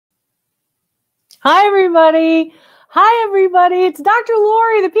Hi, everybody. Hi, everybody. It's Dr.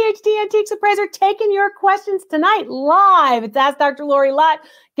 Lori, the Ph.D. Antiques Appraiser, taking your questions tonight live. It's Ask Dr. Lori Live.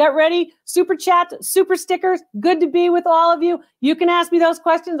 Get ready. Super chats, super stickers. Good to be with all of you. You can ask me those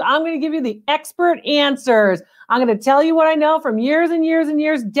questions. I'm going to give you the expert answers. I'm going to tell you what I know from years and years and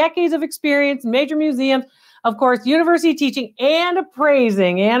years, decades of experience, major museums, of course, university teaching and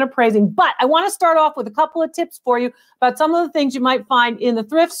appraising. But I want to start off with a couple of tips for you about some of the things you might find in the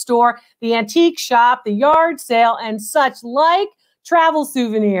thrift store, the antique shop, the yard sale, and such, like travel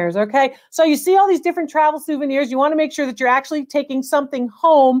souvenirs, okay? So you see all these different travel souvenirs. You want to make sure that you're actually taking something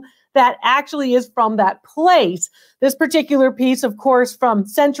home that actually is from that place. This particular piece, of course, from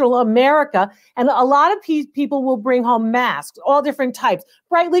Central America. And a lot of people will bring home masks, all different types,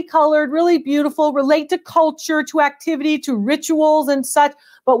 brightly colored, really beautiful, relate to culture, to activity, to rituals and such.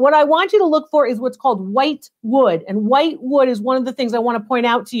 But what I want you to look for is what's called white wood. And white wood is one of the things I want to point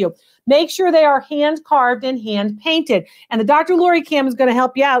out to you. Make sure they are hand carved and hand painted. And the Dr. Lori Cam is going to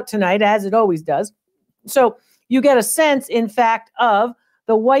help you out tonight, as it always does. So you get a sense, in fact, of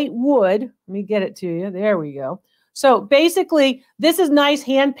the white wood. Let me get it to you. There we go. So basically, this is nice,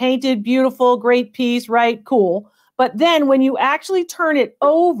 hand-painted, beautiful, great piece, right? Cool. But then when you actually turn it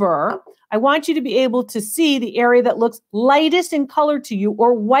over, I want you to be able to see the area that looks lightest in color to you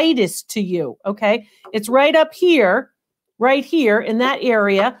or whitest to you, okay? It's right up here, right here in that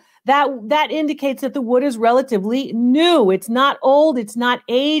area. That indicates that the wood is relatively new. It's not old. It's not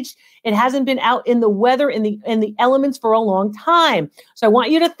aged. It hasn't been out in the weather, in the elements for a long time. So I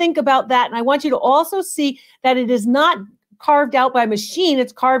want you to think about that. And I want you to also see that it is not carved out by machine.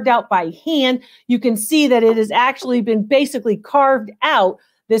 It's carved out by hand. You can see that it has actually been basically carved out,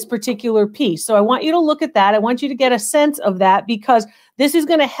 this particular piece. So I want you to look at that. I want you to get a sense of that, because this is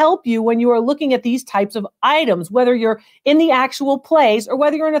going to help you when you are looking at these types of items, whether you're in the actual place or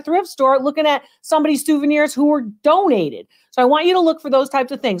whether you're in a thrift store looking at somebody's souvenirs who were donated. So I want you to look for those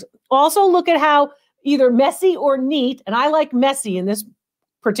types of things. Also look at how either messy or neat, and I like messy in this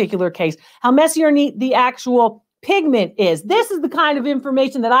particular case, how messy or neat the actual pigment is. This is the kind of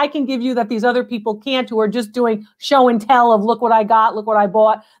information that I can give you that these other people can't, who are just doing show and tell of look what I got, look what I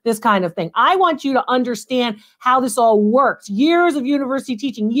bought, this kind of thing. I want you to understand how this all works. Years of university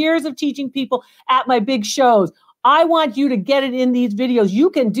teaching, years of teaching people at my big shows. I want you to get it in these videos.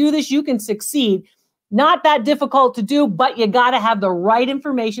 You can do this. You can succeed. Not that difficult to do, but you got to have the right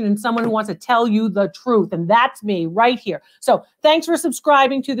information and someone who wants to tell you the truth. And that's me right here. So thanks for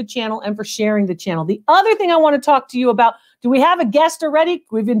subscribing to the channel and for sharing the channel. The other thing I want to talk to you about, do we have a guest already?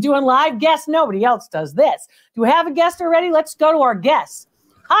 We've been doing live guests. Nobody else does this. Do we have a guest already? Let's go to our guests.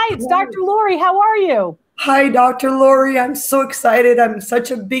 Hi, it's Dr. Lori. How are you? Hi, Dr. Lori. I'm so excited. I'm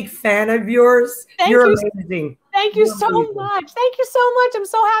such a big fan of yours. You're amazing. Thank you so much. Thank you so much. I'm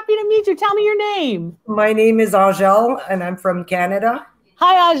so happy to meet you. Tell me your name. My name is Angel, and I'm from Canada.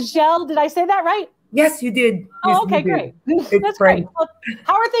 Hi, Angel. Did I say that right? Yes, you did. Oh, yes, okay, great. That's great. Well,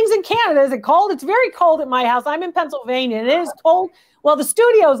 how are things in Canada? Is it cold? It's very cold at my house. I'm in Pennsylvania, and it is cold. Well, the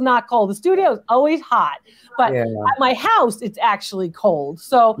studio is not cold. The studio is always hot. But at my house, it's actually cold.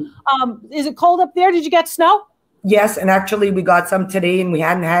 So is it cold up there? Did you get snow? Yes, and actually we got some today, and we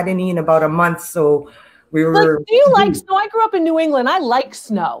hadn't had any in about a month. So we were. Do you like snow? I grew up in New England. I like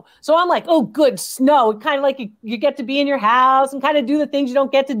snow. So I'm like, oh, good, snow. Kind of like you get to be in your house and kind of do the things you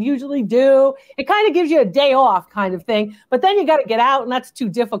don't get to usually do. It kind of gives you a day off kind of thing. But then you got to get out, and that's too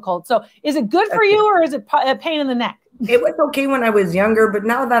difficult. So is it good for you, or is it a pain in the neck? It was okay when I was younger, but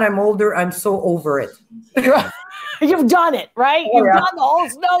now that I'm older, I'm so over it. You've done it, right? You've done the whole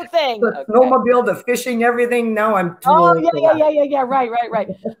snow thing. The snowmobile, the fishing, everything. Now I'm too old. Oh, yeah. Right.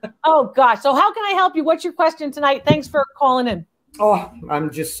 Oh, gosh. So how can I help you? What's your question tonight? Thanks for calling in. Oh,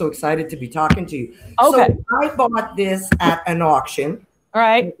 I'm just so excited to be talking to you. Okay. So I bought this at an auction. All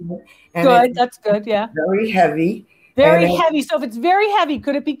right. And good. That's good. Yeah. Very heavy. Very heavy. So if it's very heavy,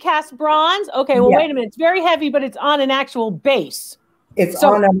 could it be cast bronze? Okay. Well, wait a minute. It's very heavy, but it's on an actual base. It's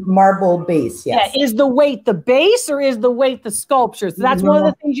on a marble base, yes. Yeah. Is the weight the base, or is the weight the sculpture? So that's one of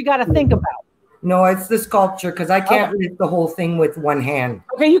the things you got to think about. No, it's the sculpture, because I can't lift the whole thing with one hand.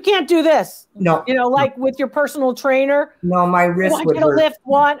 Okay, you can't do this. No. You know, like with your personal trainer. No, my wrist would hurt. Lift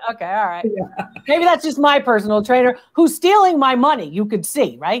one. Okay, all right. Yeah. Maybe that's just my personal trainer who's stealing my money. You could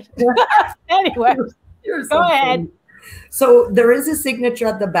see, right? Anyway, go ahead. So there is a signature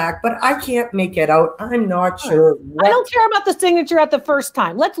at the back, but I can't make it out. I'm not sure. I don't care about the signature at the first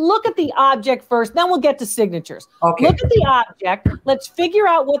time. Let's look at the object first, then we'll get to signatures. Okay. Look at the object. Let's figure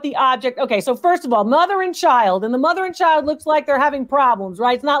out what the object. Okay, so first of all, mother and child. And the mother and child looks like they're having problems,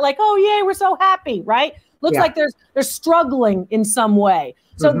 right? It's not like, oh, yay, we're so happy, right? Looks like they're struggling in some way.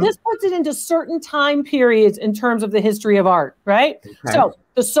 So this puts it into certain time periods in terms of the history of art, right? Okay. So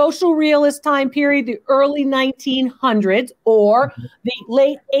the social realist time period, the early 1900s or the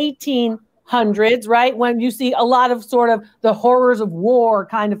late 1800s, right? When you see a lot of sort of the horrors of war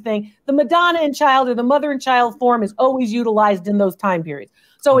kind of thing, the Madonna and Child or the Mother and Child form is always utilized in those time periods.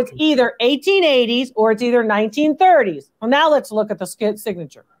 So it's either 1880s or it's either 1930s. Well, now let's look at the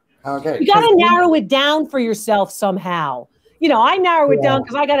signature. Okay. You got to narrow it down for yourself somehow. You know, I narrow it down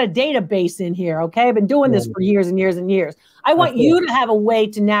because I got a database in here, okay? I've been doing this for years and years and years. I want you to have a way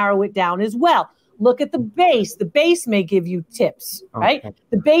to narrow it down as well. Look at the base. The base may give you tips, right?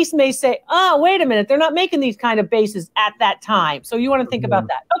 The base may say, oh, wait a minute, they're not making these kind of bases at that time. So you want to think about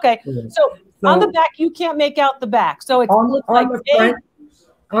that. Okay, so on the back, you can't make out the back. So it looks like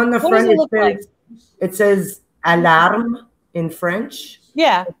on the front, it says alarm in French.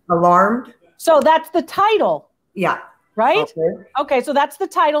 Yeah. Alarmed. So that's the title. Yeah. Right? Okay, so that's the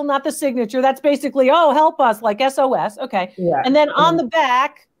title, not the signature. That's basically, oh, help us, like SOS. Okay. Yeah. And then on the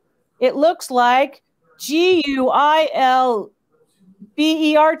back, it looks like Guilbert.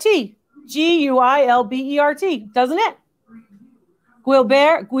 Guilbert, doesn't it?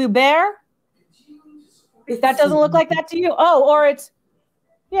 Guilbert? That doesn't look like that to you? Oh, or it's,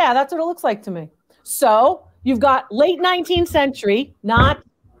 yeah, that's what it looks like to me. So you've got late 19th century, not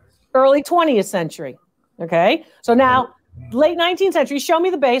early 20th century. Okay, so now late 19th century, show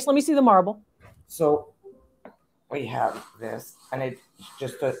me the base. Let me see the marble. So we have this, and it's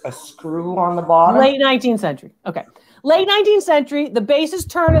just a screw on the bottom. Late 19th century. Okay, late 19th century. The base is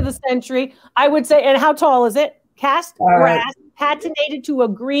turn of the century. I would say, and how tall is it? Cast brass, patinated to a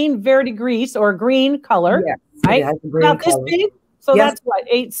green verdigris or a green color. Yeah, right. About this big. So that's what,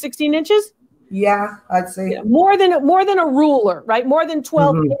 16 inches? Yeah, I'd say more than a ruler, right? More than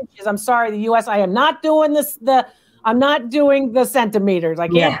 12 inches. I'm sorry, the US. I am not doing this. I'm not doing the centimeters. I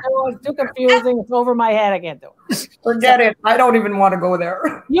can't do it. It's too confusing. It's over my head. I can't do it. Forget it. I don't even want to go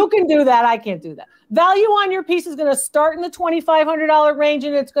there. You can do that. I can't do that. Value on your piece is going to start in the $2,500 range,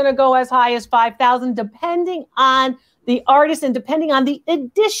 and it's going to go as high as $5,000, depending on the artist and depending on the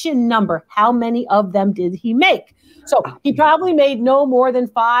edition number. How many of them did he make? So he probably made no more than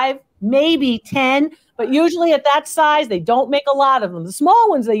 5, maybe 10, but usually at that size, they don't make a lot of them. The small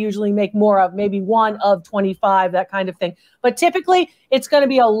ones, they usually make more of, maybe 1 of 25, that kind of thing. But typically, it's going to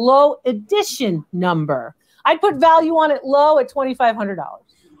be a low edition number. I'd put value on it low at $2,500.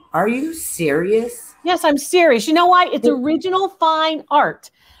 Are you serious? Yes, I'm serious. You know why? It's original fine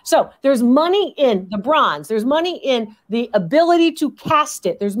art. So there's money in the bronze. There's money in the ability to cast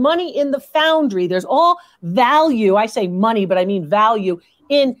it. There's money in the foundry. There's all value. I say money, but I mean value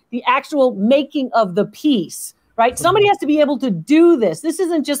in the actual making of the piece, right? Somebody has to be able to do this. This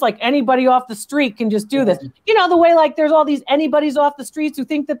isn't just like anybody off the street can just do this. You know, the way like there's all these anybody's off the streets who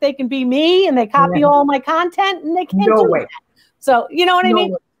think that they can be me and they copy all my content and they can't do that. So, you know what I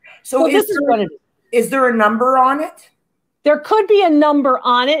mean? So this is what it is. Is there a number on it? There could be a number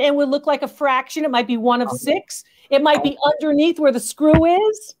on it and would look like a fraction. It might be 1 of 6. It might be underneath where the screw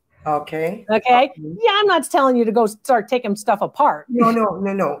is. Okay. Okay. Yeah, I'm not telling you to go start taking stuff apart.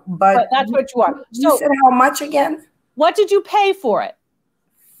 No. But that's what you are. You said how much again? What did you pay for it?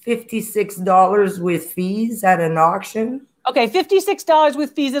 $56 with fees at an auction. Okay, $56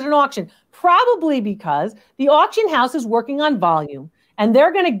 with fees at an auction. Probably because the auction house is working on volume. And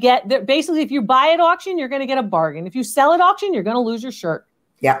they're going to get, basically, if you buy at auction, you're going to get a bargain. If you sell at auction, you're going to lose your shirt.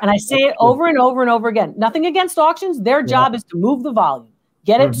 Yeah. And I say it over and over and over again. Nothing against auctions. Their job is to move the volume,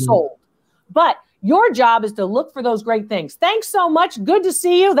 get it sold. But your job is to look for those great things. Thanks so much. Good to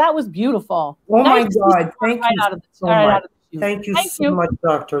see you. That was beautiful. Oh, my God. Thank you so much. Thank you so much,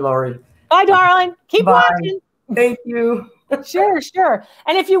 Dr. Laurie. Bye, darling. Keep watching. Thank you. Sure.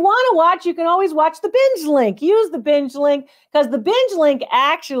 And if you want to watch, you can always watch the binge link. Use the binge link because the binge link,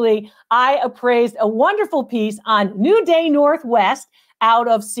 actually, I appraised a wonderful piece on New Day Northwest out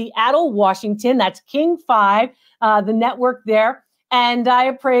of Seattle, Washington. That's King 5, the network there. And I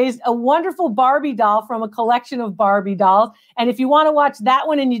appraised a wonderful Barbie doll from a collection of Barbie dolls. And if you want to watch that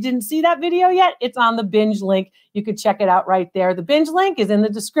one and you didn't see that video yet, it's on the binge link. You could check it out right there. The binge link is in the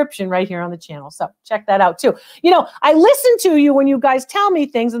description right here on the channel. So check that out too. You know, I listen to you when you guys tell me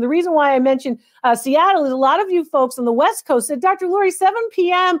things. And the reason why I mentioned Seattle is a lot of you folks on the West Coast said, Dr. Laurie, 7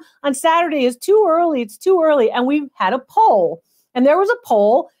 p.m. on Saturday is too early. It's too early. And we had a poll. And there was a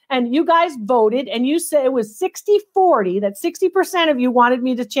poll. And you guys voted, and you said it was 60-40, that 60% of you wanted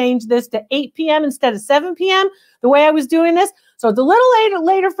me to change this to 8 p.m. instead of 7 p.m., the way I was doing this. So it's a little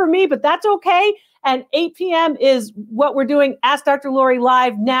later for me, but that's okay. And 8 p.m. is what we're doing Ask Dr. Laurie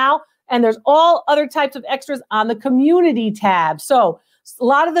live now. And there's all other types of extras on the community tab. So a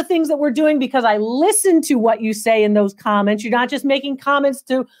lot of the things that we're doing, because I listen to what you say in those comments. You're not just making comments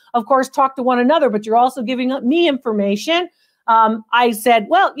to, of course, talk to one another, but you're also giving me information. I said,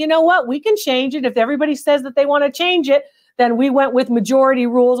 well, you know what? We can change it. If everybody says that they want to change it, then we went with majority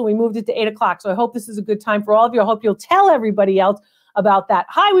rules and we moved it to 8 o'clock. So I hope this is a good time for all of you. I hope you'll tell everybody else about that.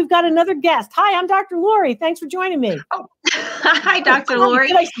 Hi, we've got another guest. Hi, I'm Dr. Lori. Thanks for joining me. Oh, hi, Dr. Lori.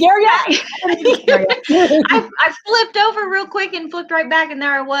 Did I scare you? I flipped over real quick and flipped right back, and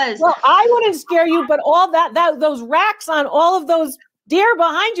there I was. Well, I wouldn't scare you, but all those racks on all of those deer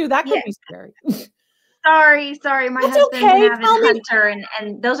behind you, that could be scary. Sorry. My husband's an avid hunter,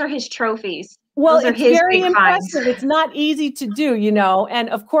 and those are his trophies. Well, those are it's his very impressive. finds. It's not easy to do, and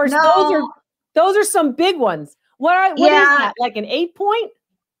of course, those are some big ones. What is that? Like an 8-point?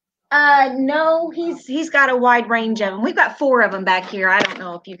 No, he's got a wide range of them. We've got 4 of them back here. I don't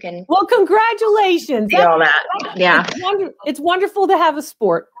know if you can. Well, congratulations. All that. Yeah. It's wonderful to have a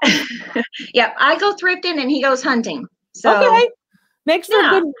sport. Yeah, I go thrifting and he goes hunting. So okay. Makes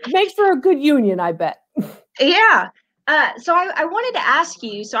for a good union, I bet. Yeah. So I wanted to ask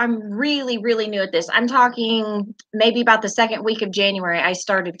you, so I'm really, really new at this. I'm talking maybe about the second week of January, I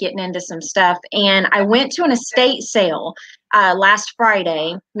started getting into some stuff, and I went to an estate sale last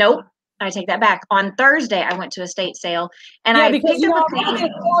Friday. Nope, I take that back. On Thursday, I went to a estate sale, and I because picked up I'm going to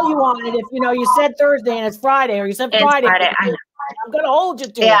call you on it if you said Thursday and it's Friday, or you said Friday. I'm going to hold you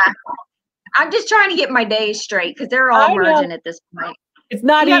to it. I'm just trying to get my days straight because they're all merging at this point. It's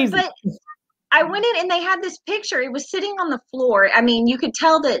not easy. But I went in and they had this picture. It was sitting on the floor. I mean, you could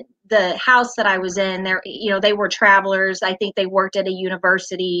tell that the house that I was in there, they were travelers. I think they worked at a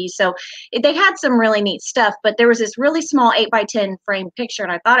university. So they had some really neat stuff, but there was this really small 8x10 frame picture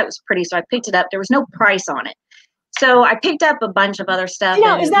and I thought it was pretty. So I picked it up. There was no price on it. So I picked up a bunch of other stuff.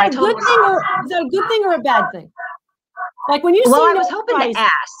 Is that a good thing or a bad thing? Like when you see I was hoping to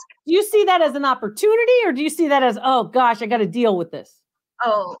ask. Do you see that as an opportunity or do you see that as, oh gosh, I got to deal with this?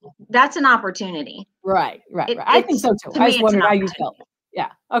 Oh, that's an opportunity. Right. I think so too. I just wondered how you felt. Yeah.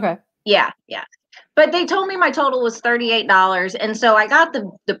 Okay. Yeah. But they told me my total was $38. And so I got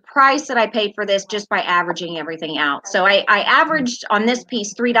the price that I paid for this just by averaging everything out. So I averaged on this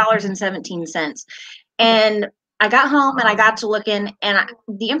piece $3.17. And I got home and I got to looking, and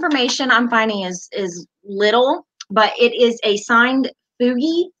the information I'm finding is little, but it is a signed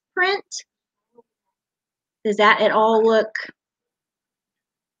Fugi print. Does that at all look?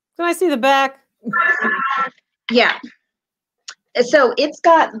 Can I see the back? Yeah. So it's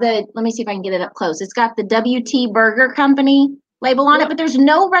got let me see if I can get it up close. It's got the WT Burger Company label on it, but there's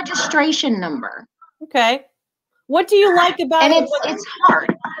no registration number. Okay. What do you like about it? And it's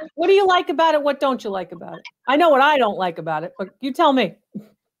hard. What do you like about it? What don't you like about it? I know what I don't like about it, but you tell me.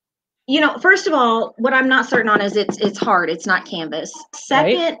 First of all, what I'm not certain on is it's hard. It's not canvas.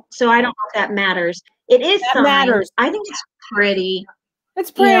 Second, so I don't know if that matters. It is signed. Matters. I think it's pretty. It's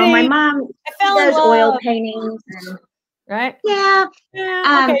pretty. My mom does oil paintings. Right? Yeah.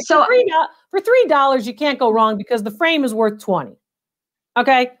 Okay. So for $3, you can't go wrong because the frame is worth $20.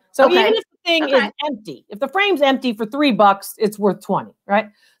 Okay. So even if the thing is empty, if the frame's empty for $3, it's worth $20. Right.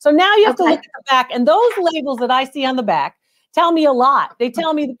 So now you have to look at the back, and those labels that I see on the back tell me a lot. They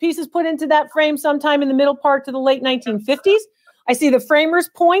tell me the piece is put into that frame sometime in the middle part to the late 1950s. I see the framer's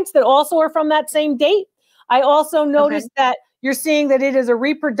points that also are from that same date. I also noticed that you're seeing that it is a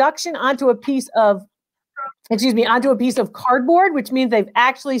reproduction onto a piece of cardboard, which means they've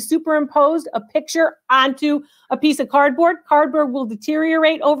actually superimposed a picture onto a piece of cardboard. Cardboard will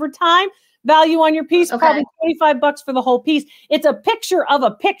deteriorate over time. Value on your piece, probably $25 for the whole piece. It's a picture of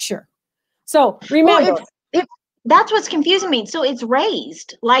a picture. So remember. That's what's confusing me. So it's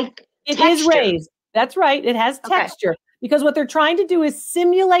raised, like it is raised. That's right. It has texture. Because what they're trying to do is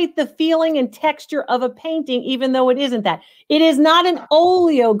simulate the feeling and texture of a painting, even though it isn't that. It is not an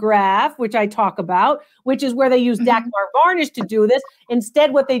oleograph, which I talk about, which is where they use Dactyl varnish to do this.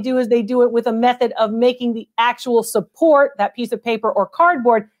 Instead, what they do is they do it with a method of making the actual support, that piece of paper or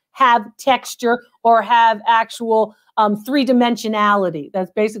cardboard, have texture or have actual three-dimensionality.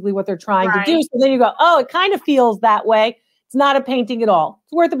 That's basically what they're trying to do. So then you go, oh, it kind of feels that way. It's not a painting at all.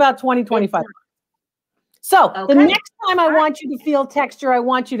 It's worth about $20, $25. So the next time I want you to feel texture, I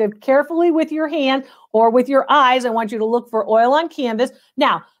want you to carefully with your hand or with your eyes, I want you to look for oil on canvas.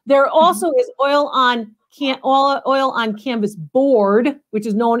 Now, there also is oil on canvas board, which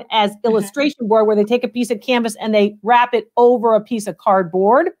is known as illustration board, where they take a piece of canvas and they wrap it over a piece of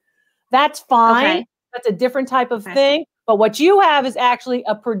cardboard. That's fine. That's a different type of thing. But what you have is actually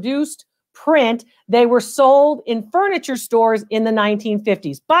a produced print. They were sold in furniture stores in the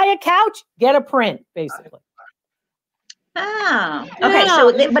 1950s. Buy a couch, get a print, basically. Oh, okay.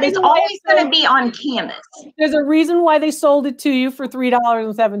 So, but it's always going to be on canvas. There's a reason why they sold it to you for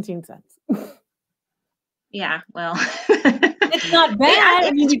 $3.17. Yeah, well, it's not bad.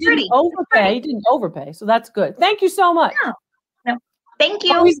 I mean, you didn't overpay. You didn't overpay, so that's good. Thank you so much. No, thank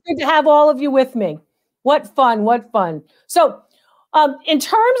you. Always good to have all of you with me. What fun! What fun! So, in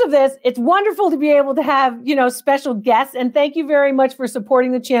terms of this, it's wonderful to be able to have special guests, and thank you very much for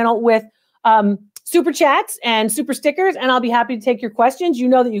supporting the channel with super chats and super stickers. And I'll be happy to take your questions. You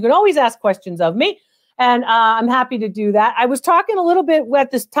know that you can always ask questions of me. And I'm happy to do that. I was talking a little bit at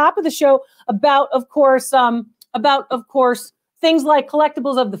the top of the show about, of course, things like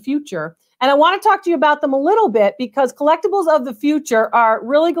collectibles of the future. And I want to talk to you about them a little bit because collectibles of the future are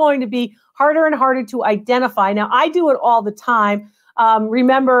really going to be harder and harder to identify. Now, I do it all the time.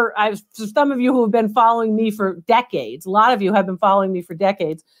 Remember, some of you who have been following me for decades, a lot of you have been following me for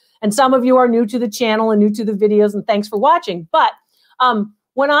decades, and some of you are new to the channel and new to the videos, and thanks for watching. But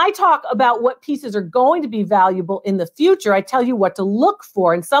when I talk about what pieces are going to be valuable in the future, I tell you what to look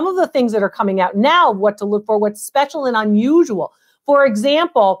for. And some of the things that are coming out now, what to look for, what's special and unusual. For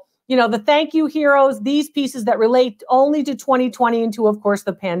example, the thank you heroes, these pieces that relate only to 2020 and to, of course,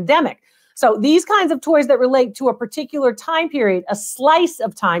 the pandemic. So these kinds of toys that relate to a particular time period, a slice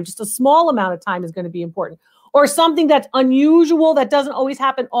of time, just a small amount of time is going to be important. Or something that's unusual that doesn't always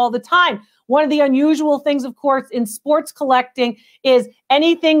happen all the time. One of the unusual things, of course, in sports collecting is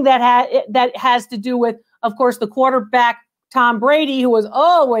anything that has to do with, of course, the quarterback Tom Brady, who was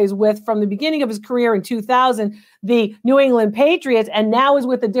always with, from the beginning of his career in 2000, the New England Patriots, and now is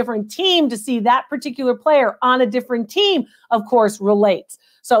with a different team. To see that particular player on a different team, of course, relates.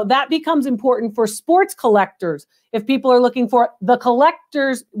 So that becomes important for sports collectors. If people are looking for the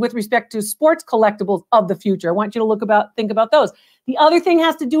collectors with respect to sports collectibles of the future, I want you to think about those. The other thing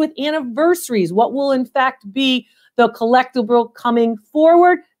has to do with anniversaries. What will in fact be the collectible coming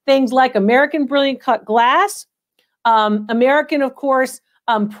forward? Things like American Brilliant Cut Glass, American, of course,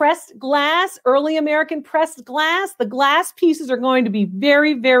 pressed glass, early American pressed glass. The glass pieces are going to be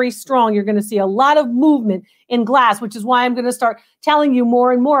very, very strong. You're going to see a lot of movement in glass, which is why I'm going to start telling you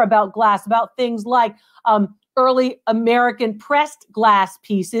more and more about glass, about things like early American pressed glass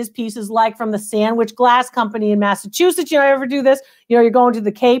pieces like from the Sandwich Glass Company in Massachusetts. You ever do this? You're going to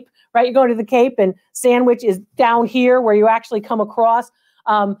the Cape, right? You're going to the Cape and Sandwich is down here where you actually come across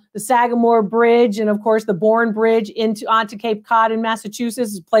the Sagamore Bridge and, of course, the Bourne Bridge onto Cape Cod in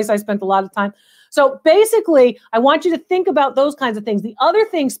Massachusetts. It's a place I spent a lot of time. So basically, I want you to think about those kinds of things. The other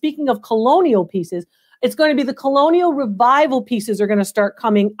thing, speaking of colonial pieces, it's going to be the colonial revival pieces are going to start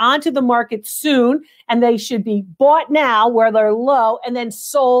coming onto the market soon, and they should be bought now where they're low and then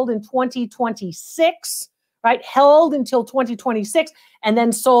sold in 2026, right? Held until 2026 and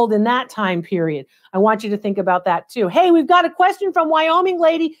then sold in that time period. I want you to think about that too. Hey, we've got a question from Wyoming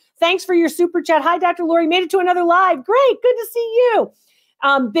lady. Thanks for your super chat. Hi, Dr. Lori. Made it to another live. Great. Good to see you.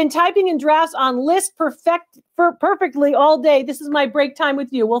 Been typing in drafts on list perfectly all day. This is my break time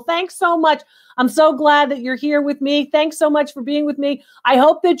with you. Well, thanks so much. I'm so glad that you're here with me. Thanks so much for being with me. I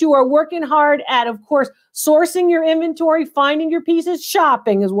hope that you are working hard at, of course, sourcing your inventory, finding your pieces.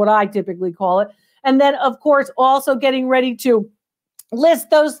 Shopping is what I typically call it. And then, of course, also getting ready to list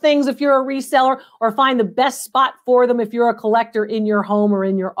those things if you're a reseller, or find the best spot for them if you're a collector in your home or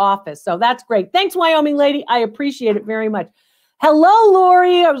in your office. So that's great. Thanks, Wyoming lady. I appreciate it very much. Hello,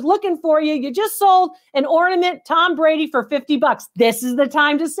 Lori. I was looking for you. You just sold an ornament, Tom Brady, for $50. This is the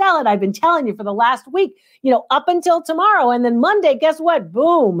time to sell it. I've been telling you for the last week, up until tomorrow. And then Monday, guess what?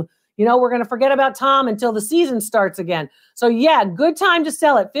 Boom. We're going to forget about Tom until the season starts again. So yeah, good time to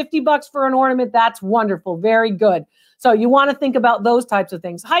sell it. $50 for an ornament. That's wonderful. Very good. So you want to think about those types of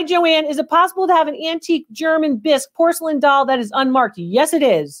things. Hi, Joanne. Is it possible to have an antique German bisque porcelain doll that is unmarked? Yes, it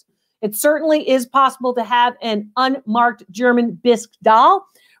is. It certainly is possible to have an unmarked German bisque doll.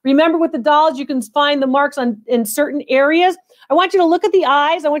 Remember, with the dolls, you can find the marks in certain areas. I want you to look at the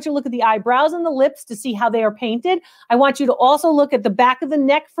eyes. I want you to look at the eyebrows and the lips to see how they are painted. I want you to also look at the back of the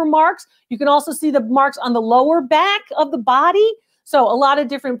neck for marks. You can also see the marks on the lower back of the body. So a lot of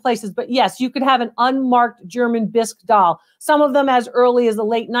different places. But yes, you could have an unmarked German bisque doll. Some of them as early as the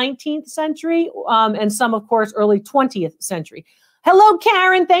late 19th century, and some, of course, early 20th century. Hello,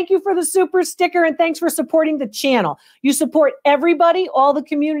 Karen. Thank you for the super sticker, and thanks for supporting the channel. You support everybody, all the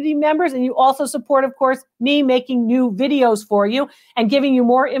community members, and you also support, of course, me making new videos for you and giving you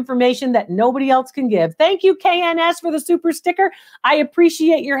more information that nobody else can give. Thank you, KNS, for the super sticker. I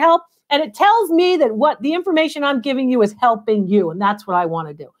appreciate your help, and it tells me that what the information I'm giving you is helping you, and that's what I want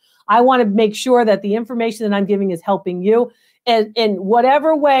to do. I want to make sure that the information that I'm giving is helping you in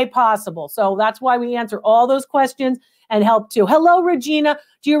whatever way possible. So that's why we answer all those questions. and help too. Hello, Regina.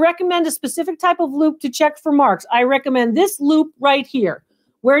 Do you recommend a specific type of loop to check for marks? I recommend this loop right here.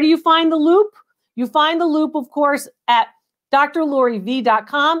 Where do you find the loop? You find the loop, of course, at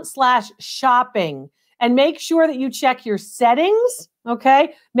drloriv.com/shopping. And make sure that you check your settings,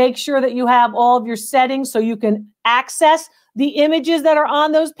 okay? Make sure that you have all of your settings so you can access the images that are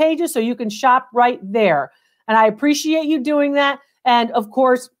on those pages so you can shop right there. And I appreciate you doing that. And of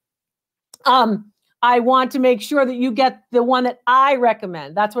course, I want to make sure that you get the one that I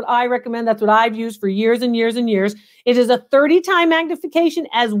recommend. That's what I recommend. That's what I've used for years and years and years. It is a 30-time magnification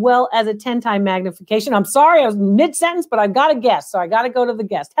as well as a 10-time magnification. I'm sorry, I was mid-sentence, but I've got a guest, so I got to go to the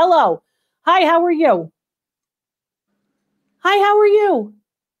guest. Hello. Hi, how are you? Hi, how are you?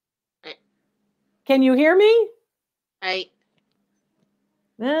 Hi. Can you hear me? Hi.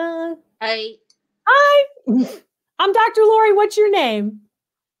 Hi. Hi. I'm Dr. Lori. What's your name?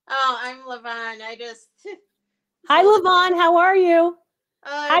 Oh, I'm Levon. I just. Hi, Levon. How are you?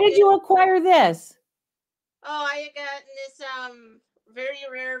 How did you acquire this? Oh, I got this very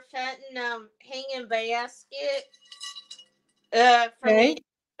rare Fenton hanging basket from the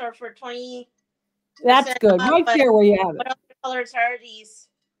store for 20. That's good. Right there where you have it. What other colors are these?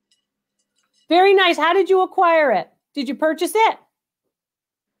 Very nice. How did you acquire it? Did you purchase it?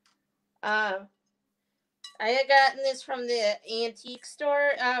 I had gotten this from the antique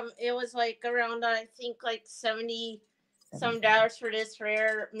store. It was like around, I think, like $70 some for this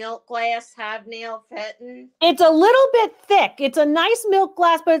rare milk glass hobnail Fenton. It's a little bit thick. It's a nice milk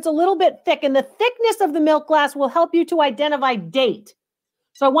glass, but it's a little bit thick. And the thickness of the milk glass will help you to identify date.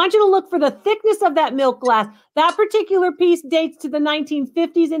 So I want you to look for the thickness of that milk glass. That particular piece dates to the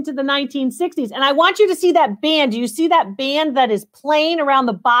 1950s into the 1960s. And I want you to see that band. Do you see that band that is plain around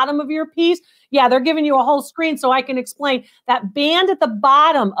the bottom of your piece? Yeah, they're giving you a whole screen so I can explain. That band at the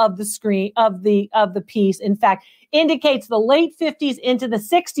bottom of the screen of the piece, in fact, indicates the late 50s into the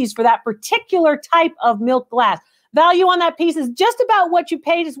 60s for that particular type of milk glass. Value on that piece is just about what you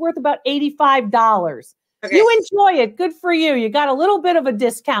paid. It's worth about $85. Okay. You enjoy it. Good for you. You got a little bit of a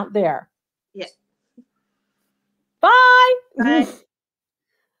discount there. Yeah. Bye. Bye.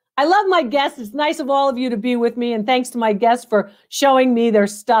 I love my guests. It's nice of all of you to be with me. And thanks to my guests for showing me their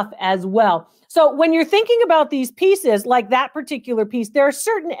stuff as well. So when you're thinking about these pieces, like that particular piece, there are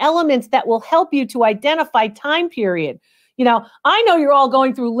certain elements that will help you to identify time period. You know, I know you're all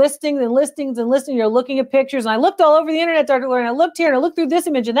going through listings and listings and listings. You're looking at pictures. And I looked all over the internet, Dr. Lori, and I looked here and I looked through this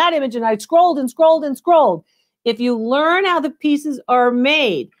image and that image, and I scrolled and scrolled and scrolled. If you learn how the pieces are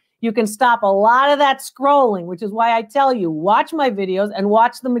made, you can stop a lot of that scrolling, which is why I tell you, watch my videos and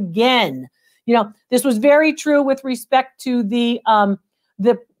watch them again. You know, this was very true with respect to the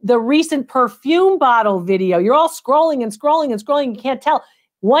recent perfume bottle video. You're all scrolling and scrolling and scrolling. You can't tell.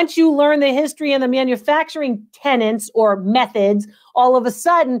 Once you learn the history and the manufacturing tenets or methods, all of a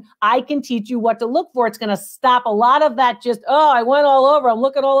sudden, I can teach you what to look for. It's going to stop a lot of that just, oh, I went all over. I'm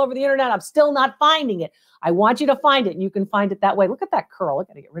looking all over the internet. I'm still not finding it. I want you to find it, and you can find it that way. Look at that curl. I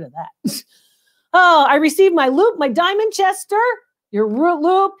got to get rid of that. Oh, I received my loop, my diamond tester, your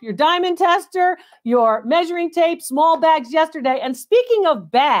loop, your diamond tester, your measuring tape, small bags yesterday. And speaking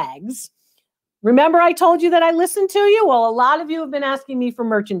of bags, remember I told you that I listened to you? Well, a lot of you have been asking me for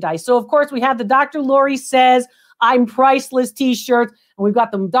merchandise. So, of course, we have the Dr. Lori Says I'm Priceless t-shirts. And we've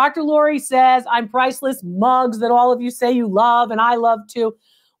got the Dr. Lori Says I'm Priceless mugs that all of you say you love and I love too.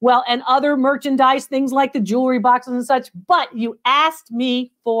 Well, and other merchandise, things like the jewelry boxes and such. But you asked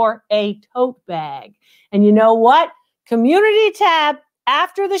me for a tote bag. And you know what? Community tab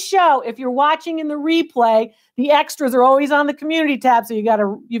after the show, if you're watching in the replay, the extras are always on the community tab. So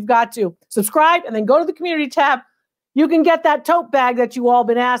you've got to subscribe and then go to the community tab. You can get that tote bag that you all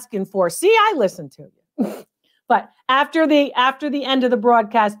been asking for. See, I listened to you. But after the end of the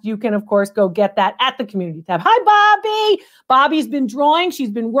broadcast, you can, of course, go get that at the community tab. Hi, Bobby. Bobby's been drawing.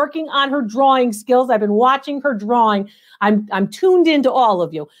 She's been working on her drawing skills. I've been watching her drawing. I'm tuned into all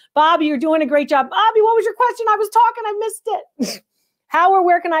of you. Bobby, you're doing a great job. Bobby, what was your question? I was talking. I missed it. How or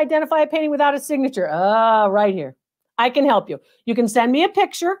where can I identify a painting without a signature? Right here. I can help you. You can send me a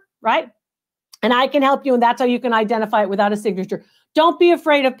picture, right? And I can help you, and that's how you can identify it without a signature. Don't be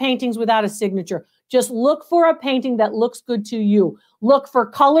afraid of paintings without a signature. Just look for a painting that looks good to you. Look for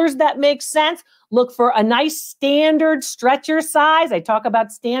colors that make sense. Look for a nice standard stretcher size. I talk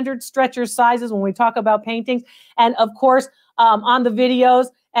about standard stretcher sizes when we talk about paintings. And of course, on the videos.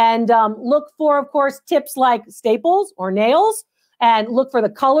 And look for, of course, tips like staples or nails. And look for the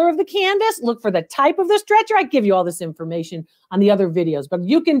color of the canvas. Look for the type of the stretcher. I give you all this information on the other videos, but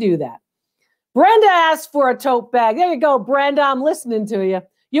you can do that. Brenda asked for a tote bag. There you go, Brenda. I'm listening to you.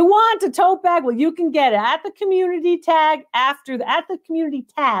 You want a tote bag? Well, you can get it at the community tab,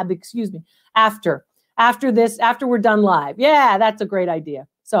 excuse me, after we're done live. Yeah, that's a great idea.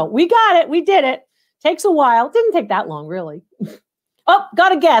 So we got it. We did it. Takes a while. Didn't take that long, really. Oh,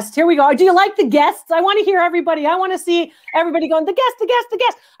 got a guest. Here we go. Do you like the guests? I want to hear everybody. I want to see everybody going, the guest, the guest, the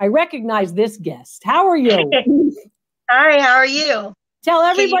guest. I recognize this guest. How are you? Hi, how are you? Tell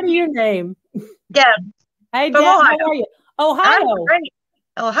everybody your name. Deb. Hey, Deb, how are you? Ohio.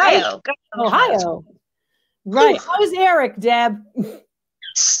 Ohio. Ohio. Right. How's Eric, Deb?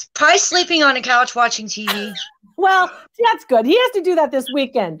 Probably sleeping on the couch watching TV. Well, that's good. He has to do that this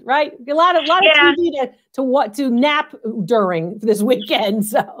weekend, right? A lot of TV to nap during this weekend.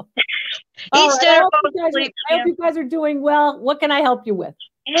 So, I hope you guys are doing well. What can I help you with?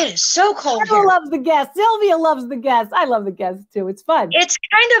 It is so cold here. Loves the guests. Sylvia loves the guests. I love the guests too. It's fun. It's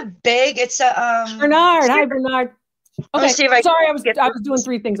kind of big. It's a Bernard. Hi, Bernard. Okay. Sorry, I was doing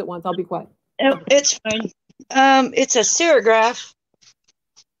three things at once. I'll be quiet. It's fine. It's a serigraph.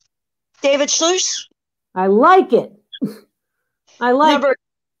 David Schluss. I like it. I like number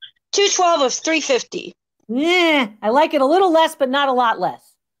 212 of 350. Yeah, I like it a little less, but not a lot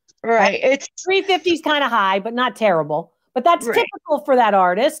less. Right. It's 350 is kind of high, but not terrible. But that's typical for that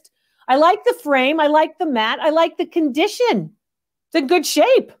artist. I like the frame. I like the mat. I like the condition. It's in good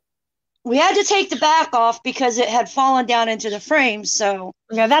shape. We had to take the back off because it had fallen down into the frame. So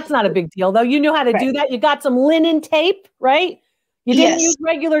yeah, that's not a big deal, though. You knew how to do that. You got some linen tape, right? You didn't use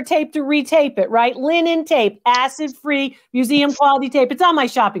regular tape to retape it, right? Linen tape, acid-free, museum quality tape. It's on my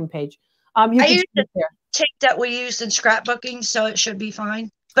shopping page. I used the tape that we used in scrapbooking, so it should be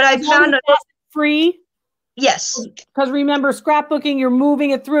fine. But I found it acid-free. Yes, because remember, scrapbooking, you're moving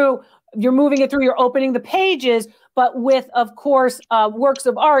it through. You're opening the pages, but with, of course, works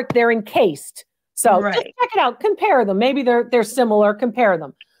of art, they're encased. So just check it out. Compare them. Maybe they're similar. Compare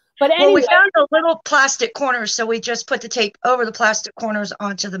them. But anyway, we found a little plastic corners, so we just put the tape over the plastic corners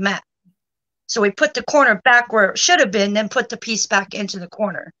onto the mat. So we put the corner back where it should have been, then put the piece back into the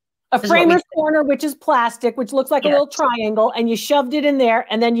corner. A framer's corner, which is plastic, which looks like a little triangle, and you shoved it in there,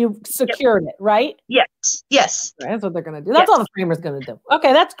 and then you secured it, right? Yes, yes. Right, that's what they're going to do. That's all the framer's going to do.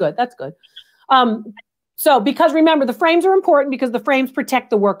 Okay, that's good. That's good. So because remember, the frames are important because the frames protect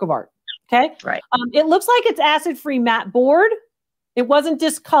the work of art. Okay? Right. It looks like it's acid-free matte board. It wasn't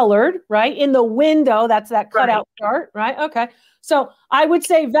discolored, right? In the window, that's that cutout chart, right? Okay. So I would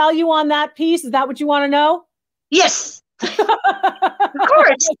say value on that piece. Is that what you want to know? Yes. Of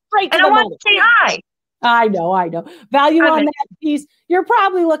course. And I want to say hi. I know. Value on that piece, you're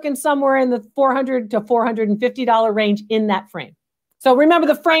probably looking somewhere in the $400 to $450 range in that frame. So remember,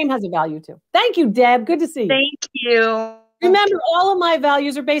 the frame has a value too. Thank you, Deb. Good to see you. Thank you. Remember, all of my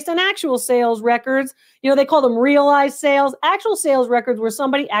values are based on actual sales records. You know, they call them realized sales. Actual sales records where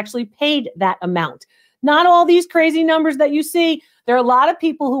somebody actually paid that amount. Not all these crazy numbers that you see. There are a lot of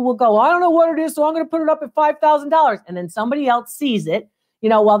people who will go, I don't know what it is, so I'm going to put it up at $5,000. And then somebody else sees it, you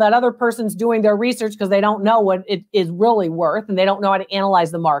know, while that other person's doing their research because they don't know what it is really worth and they don't know how to analyze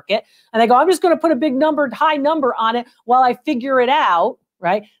the market. And they go, I'm just going to put a big number, high number on it while I figure it out.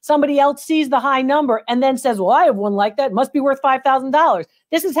 Right? Somebody else sees the high number and then says, well, I have one like that. It must be worth $5,000.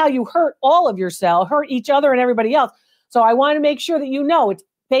 This is how you hurt all of yourself, hurt each other and everybody else. So I want to make sure that you know it's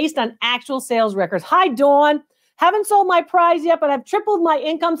based on actual sales records. Hi, Dawn. Haven't sold my prize yet, but I've tripled my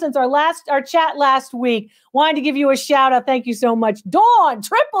income since our chat last week. Wanted to give you a shout out. Thank you so much. Dawn,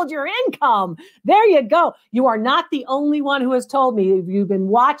 tripled your income. There you go. You are not the only one who has told me. If you've been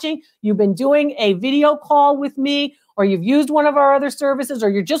watching, you've been doing a video call with me, or you've used one of our other services, or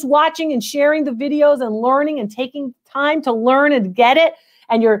you're just watching and sharing the videos and learning and taking time to learn and get it,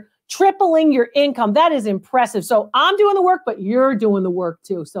 and you're tripling your income. That is impressive. So I'm doing the work, but you're doing the work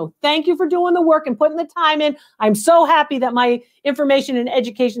too. So thank you for doing the work and putting the time in. I'm so happy that my information and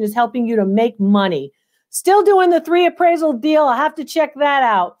education is helping you to make money. Still doing the 3 appraisal deal. I'll have to check that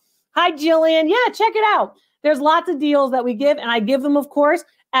out. Hi, Jillian. Yeah, check it out. There's lots of deals that we give, and I give them, of course,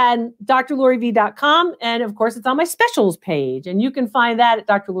 at drloriv.com. And of course, it's on my specials page, and you can find that at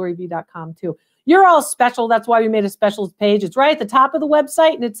drloriv.com too. You're all special. That's why we made a specials page. It's right at the top of the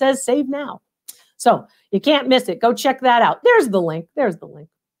website, and it says Save Now. So you can't miss it. Go check that out. There's the link. There's the link.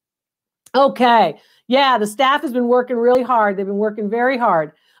 Okay. Yeah, the staff has been working really hard. They've been working very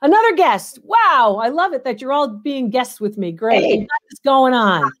hard. Another guest. Wow. I love it that you're all being guests with me. Great. You got this going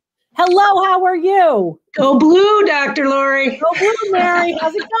on. Hello. How are you? Go blue, Dr. Lori. Go blue, Mary.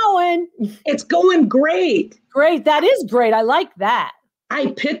 How's it going? It's going great. Great. That is great. I like that.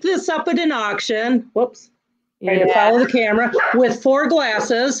 I picked this up at an auction. Whoops. Trying to follow the camera with 4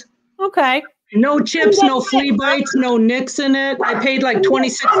 glasses. Okay. No chips, no flea bites, no nicks in it. I paid like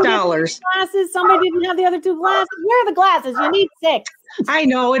 $26. Glasses. Somebody didn't have the other 2 glasses. Where are the glasses? You need 6. I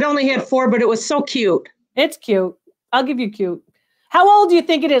know it only had 4, but it was so cute. It's cute. I'll give you cute. How old do you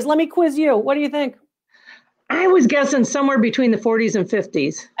think it is? Let me quiz you. What do you think? I was guessing somewhere between the 40s and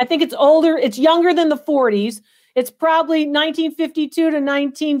 50s. I think it's older. It's younger than the 40s. It's probably 1952 to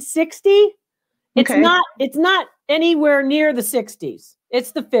 1960. It's not anywhere near the 60s.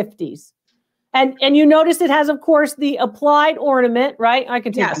 It's the 50s. And you notice it has, of course, the applied ornament, right? I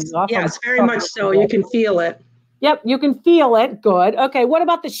can take these off. Yes, very much so. You can feel it. Yep, you can feel it. Good. Okay, what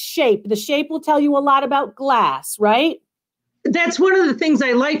about the shape? The shape will tell you a lot about glass, right? That's one of the things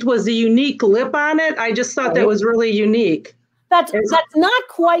I liked was the unique lip on it. I just thought that was really unique. That's not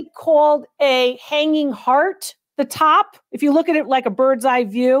quite called a hanging heart, the top. If you look at it like a bird's eye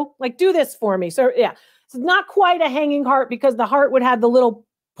view, like do this for me. So yeah, it's not quite a hanging heart because the heart would have the little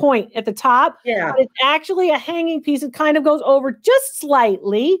point at the top. Yeah. But it's actually a hanging piece. It kind of goes over just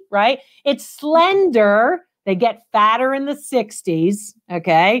slightly, right? It's slender. They get fatter in the 60s,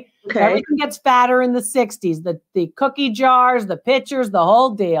 okay? Everything gets fatter in the 60s. The cookie jars, the pitchers, the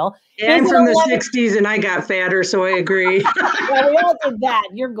whole deal. Yeah, I'm from the 60s and I got fatter, so I agree. Well, we all did that.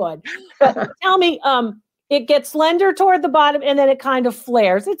 You're good. But tell me, it gets slender toward the bottom and then it kind of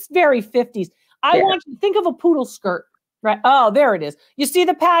flares. It's very 50s. I want you to think of a poodle skirt, right? Oh, there it is. You see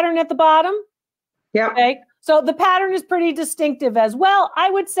the pattern at the bottom? Yeah. Okay. So the pattern is pretty distinctive as well.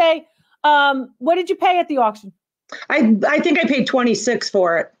 I would say, what did you pay at the auction? I think I paid 26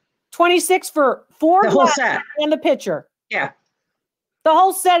 for it. 26 for 4 the whole set and the pitcher. Yeah. The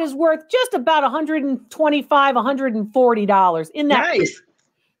whole set is worth just about $125, $140 in that. Nice.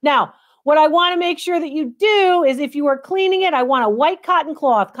 Now, what I want to make sure that you do is if you are cleaning it, I want a white cotton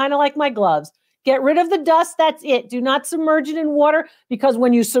cloth, kind of like my gloves. Get rid of the dust. That's it. Do not submerge it in water because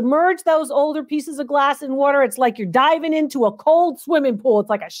when you submerge those older pieces of glass in water, it's like you're diving into a cold swimming pool. It's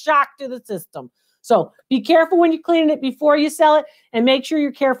like a shock to the system. So be careful when you're cleaning it before you sell it and make sure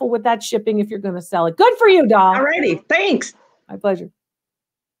you're careful with that shipping if you're going to sell it. Good for you, doll. All righty. Thanks. My pleasure.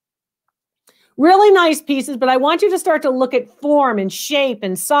 Really nice pieces, but I want you to start to look at form and shape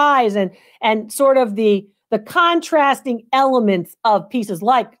and size and sort of the contrasting elements of pieces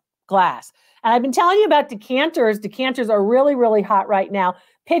like glass. And I've been telling you about decanters. Decanters are really, really hot right now.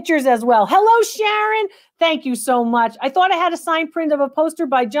 Pictures as well. Hello, Sharon. Thank you so much. I thought I had a signed print of a poster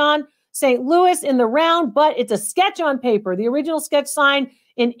by John St. Louis in the round, but it's a sketch on paper. The original sketch signed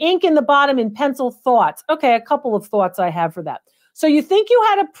in ink in the bottom in pencil thoughts. Okay, a couple of thoughts I have for that. So you think you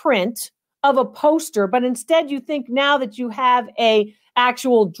had a print of a poster, but instead you think now that you have a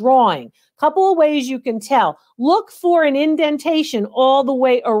actual drawing. Couple of ways you can tell. Look for an indentation all the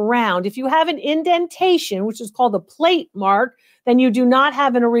way around. If you have an indentation, which is called a plate mark, then you do not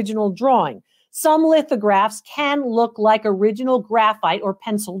have an original drawing. Some lithographs can look like original graphite or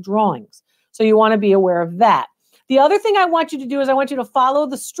pencil drawings. So you want to be aware of that. The other thing I want you to do is I want you to follow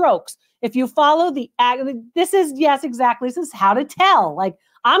the strokes. If you follow this is, yes, exactly. This is how to tell. Like,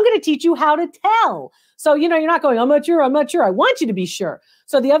 I'm going to teach you how to tell. So, you're not going, I'm not sure. I want you to be sure.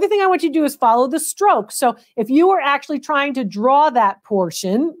 So the other thing I want you to do is follow the strokes. So if you are actually trying to draw that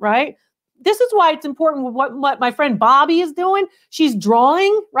portion, right? This is why it's important what my friend Bobby is doing. She's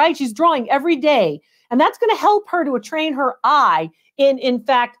drawing, right? She's drawing every day. And that's going to help her to train her eye in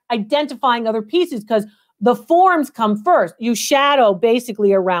fact, identifying other pieces because the forms come first. You shadow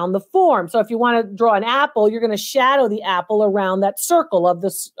basically around the form. So if you want to draw an apple, you're going to shadow the apple around that circle of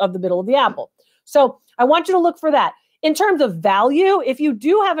the middle of the apple. So I want you to look for that. In terms of value, if you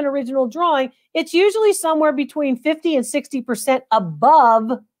do have an original drawing, it's usually somewhere between 50 and 60%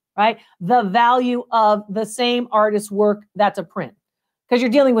 above, right, the value of the same artist's work that's a print. Because you're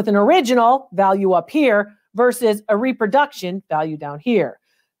dealing with an original, value up here, versus a reproduction, value down here.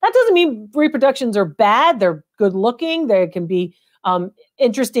 That doesn't mean reproductions are bad. They're good looking. They can be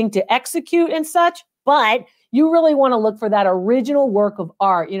interesting to execute and such. But you really want to look for that original work of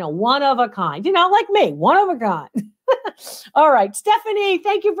art, one of a kind, like me, one of a kind. All right, Stephanie,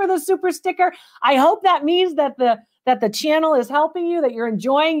 thank you for the super sticker. I hope that means that the channel is helping you, that you're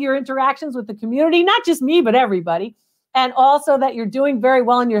enjoying your interactions with the community, not just me, but everybody. And also that you're doing very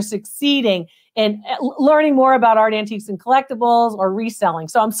well and you're succeeding in learning more about art, antiques, and collectibles or reselling.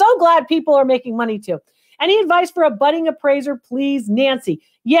 So I'm so glad people are making money too. Any advice for a budding appraiser, please, Nancy?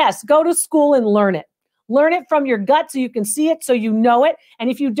 Yes, go to school and learn it. Learn it from your gut so you can see it, so you know it. And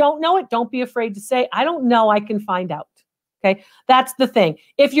if you don't know it, don't be afraid to say, I don't know, I can find out. Okay, that's the thing.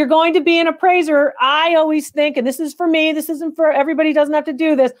 If you're going to be an appraiser, I always think, and this is for me, this isn't for everybody, doesn't have to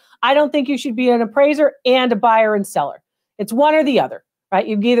do this. I don't think you should be an appraiser and a buyer and seller. It's one or the other. right?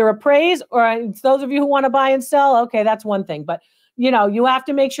 You either appraise, or those of you who want to buy and sell, okay, that's one thing. But, you know, you have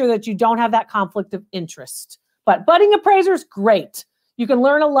to make sure that you don't have that conflict of interest. But budding appraiser is great. You can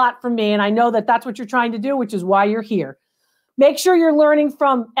learn a lot from me, and I know that that's what you're trying to do, which is why you're here. Make sure you're learning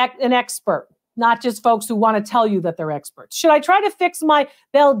from an expert, not just folks who want to tell you that they're experts. Should I try to fix my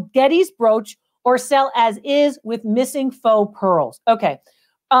Belle Geddes brooch or sell as is with missing faux pearls? Okay.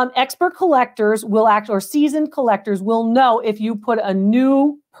 Expert collectors will or seasoned collectors will know if you put a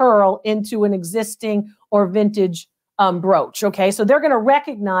new pearl into an existing or vintage brooch. Okay. So they're going to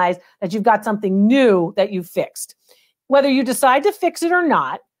recognize that you've got something new that you fixed. Whether you decide to fix it or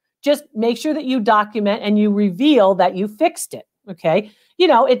not, just make sure that you document and you reveal that you fixed it. Okay. You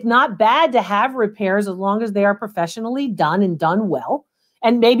know, it's not bad to have repairs as long as they are professionally done and done well.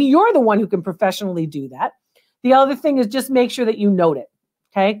 And maybe you're the one who can professionally do that. The other thing is just make sure that you note it.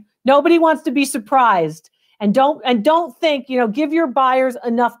 Okay. Nobody wants to be surprised, and don't think, you know, give your buyers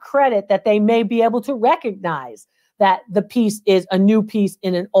enough credit that they may be able to recognize that the piece is a new piece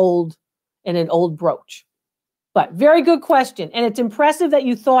in an old brooch. But very good question. And it's impressive that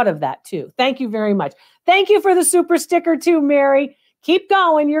you thought of that too. Thank you very much. Thank you for the super sticker too, Mary. Keep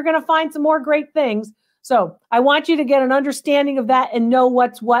going. You're going to find some more great things. So I want you to get an understanding of that and know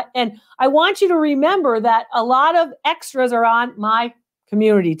what's what. And I want you to remember that a lot of extras are on my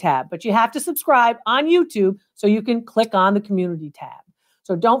community tab, but you have to subscribe on YouTube so you can click on the community tab.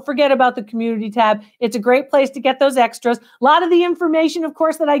 So don't forget about the community tab. It's a great place to get those extras. A lot of the information, of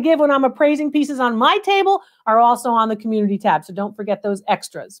course, that I give when I'm appraising pieces on my table are also on the community tab. So don't forget those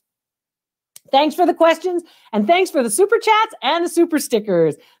extras. Thanks for the questions, and thanks for the super chats and the super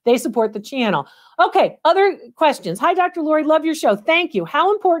stickers. They support the channel. Okay, other questions. Hi, Dr. Lori, love your show. Thank you.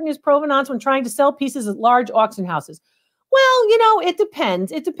 How important is provenance when trying to sell pieces at large auction houses? Well, you know, it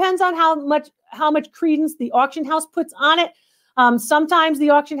depends. It depends on how much credence the auction house puts on it. Sometimes the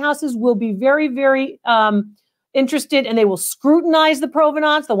auction houses will be very, very interested, and they will scrutinize the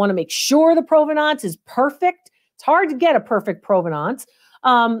provenance. They'll want to make sure the provenance is perfect. It's hard to get a perfect provenance.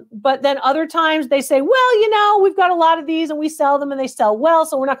 But then other times they say, well, you know, we've got a lot of these and we sell them and they sell well,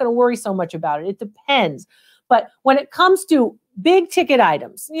 so we're not going to worry so much about it. It depends. But when it comes to big ticket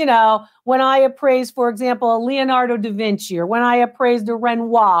items, you know, when I appraised, for example, a Leonardo da Vinci, or when I appraised a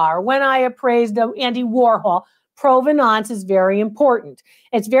Renoir, or when I appraised a Andy Warhol, provenance is very important.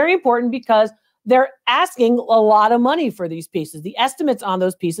 It's very important because they're asking a lot of money for these pieces. The estimates on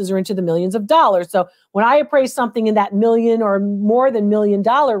those pieces are into the millions of dollars. So when I appraise something in that million or more than $1 million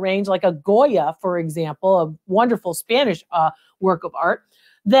range, like a Goya, for example, a wonderful Spanish work of art,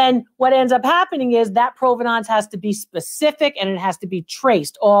 then what ends up happening is that provenance has to be specific and it has to be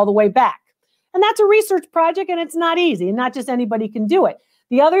traced all the way back. And that's a research project, and it's not easy, and not just anybody can do it.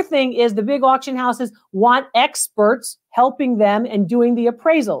 The other thing is the big auction houses want experts helping them and doing the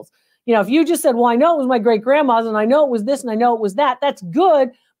appraisals. You know, if you just said, well, I know it was my great grandma's and I know it was this and I know it was that, that's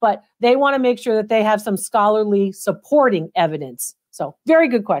good, but they want to make sure that they have some scholarly supporting evidence. So very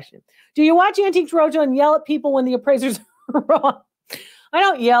good question. Do you watch Antiques Roadshow and yell at people when the appraisers are wrong? I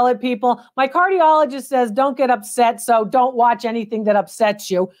don't yell at people. My cardiologist says don't get upset, so don't watch anything that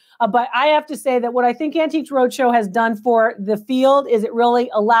upsets you. But I have to say that what I think Antiques Roadshow has done for the field is it really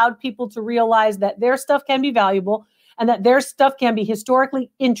allowed people to realize that their stuff can be valuable and that their stuff can be historically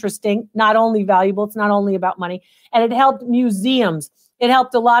interesting, not only valuable, it's not only about money. And it helped museums. It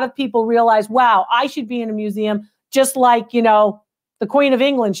helped a lot of people realize, wow, I should be in a museum just like, you know, the Queen of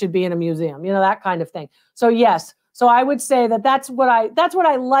England should be in a museum, you know, that kind of thing. So yes. So I would say that that's what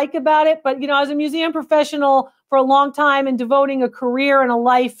I like about it. But, you know, as a museum professional for a long time and devoting a career and a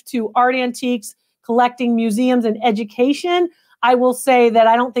life to art antiques, collecting, museums, and education, I will say that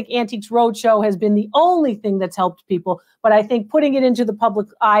I don't think Antiques Roadshow has been the only thing that's helped people, but I think putting it into the public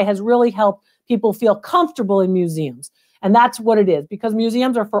eye has really helped people feel comfortable in museums. And that's what it is, because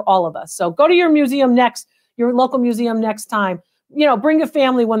museums are for all of us. So go to your museum your local museum next time. You know, bring a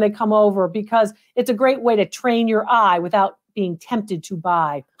family when they come over, because it's a great way to train your eye without being tempted to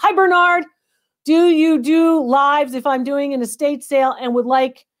buy. Hi, Bernard. Do you do lives if I'm doing an estate sale and would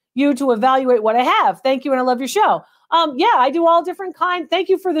like you to evaluate what I have? Thank you, and I love your show. Yeah, I do all different kinds. Thank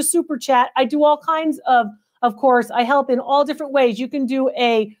you for the super chat. I do all kinds of course, I help in all different ways. You can do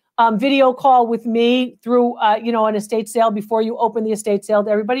a video call with me through, you know, an estate sale before you open the estate sale to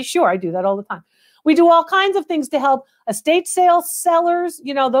everybody. Sure, I do that all the time. We do all kinds of things to help estate sale sellers,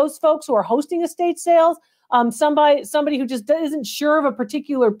 you know, those folks who are hosting estate sales, somebody who just isn't sure of a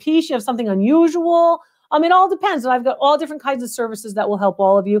particular piece, you have something unusual. It all depends. And I've got all different kinds of services that will help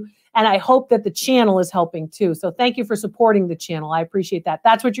all of you. And I hope that the channel is helping too. So thank you for supporting the channel. I appreciate that.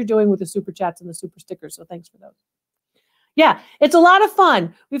 That's what you're doing with the super chats and the super stickers. So thanks for those. Yeah, it's a lot of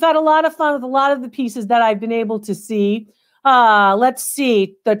fun. We've had a lot of fun with a lot of the pieces that I've been able to see. Let's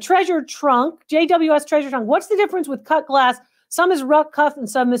see. The treasure trunk, JWS treasure trunk. What's the difference with cut glass? Some is rough cut and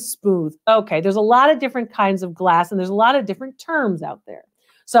some is smooth. Okay, there's a lot of different kinds of glass and there's a lot of different terms out there.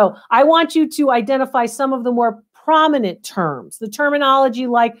 So I want you to identify some of the more prominent terms, the terminology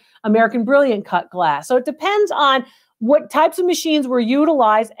like American Brilliant cut glass. So it depends on what types of machines were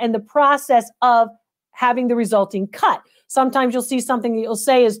utilized and the process of having the resulting cut. Sometimes you'll see something that you'll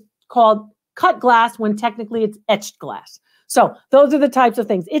say is called cut glass when technically it's etched glass. So those are the types of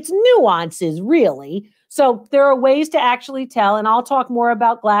things. It's nuances, really. So there are ways to actually tell, and I'll talk more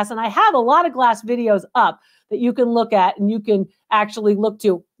about glass. And I have a lot of glass videos up that you can look at and you can actually look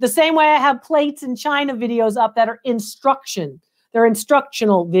to. The same way I have plates and china videos up that are instruction. They're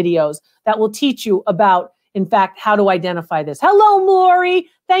instructional videos that will teach you about, in fact, how to identify this. Hello, Lori.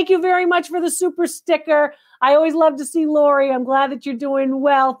 Thank you very much for the super sticker. I always love to see Lori. I'm glad that you're doing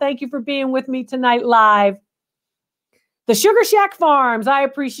well. Thank you for being with me tonight live. The Sugar Shack Farms, I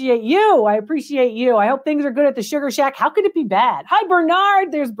appreciate you. I appreciate you. I hope things are good at the Sugar Shack. How could it be bad? Hi,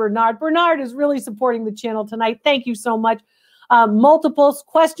 Bernard. There's Bernard. Bernard is really supporting the channel tonight. Thank you so much. Multiple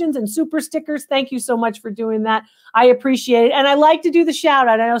questions and super stickers. Thank you so much for doing that. I appreciate it. And I like to do the shout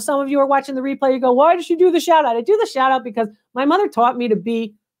out. I know some of you are watching the replay. You go, why did you do the shout out? I do the shout out because my mother taught me to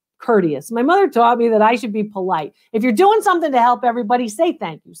be courteous. My mother taught me that I should be polite. If you're doing something to help everybody, say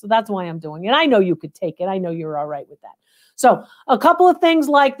thank you. So that's why I'm doing it. I know you could take it. I know you're all right with that. So a couple of things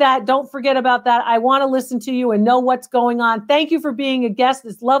like that. Don't forget about that. I want to listen to you and know what's going on. Thank you for being a guest.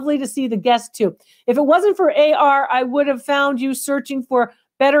 It's lovely to see the guest too. If it wasn't for AR, I would have found you searching for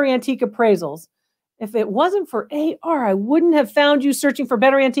better antique appraisals. If it wasn't for AR, I wouldn't have found you searching for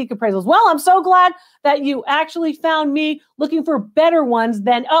better antique appraisals. Well, I'm so glad that you actually found me looking for better ones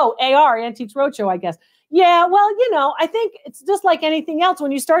than, AR, Antiques Roadshow, I guess. Yeah, well, I think it's just like anything else.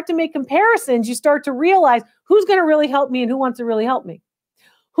 When you start to make comparisons, you start to realize who's going to really help me and who wants to really help me.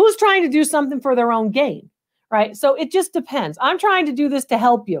 Who's trying to do something for their own gain, right? So it just depends. I'm trying to do this to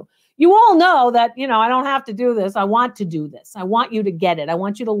help you. You all know that, I don't have to do this. I want to do this. I want you to get it. I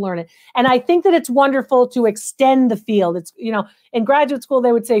want you to learn it. And I think that it's wonderful to extend the field. It's, in graduate school,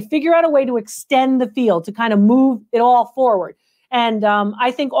 they would say, figure out a way to extend the field, to kind of move it all forward. And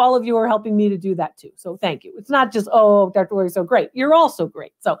I think all of you are helping me to do that too. So thank you. It's not just, Dr. Lori's so great. You're also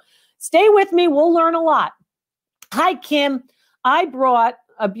great. So stay with me. We'll learn a lot. Hi, Kim. I brought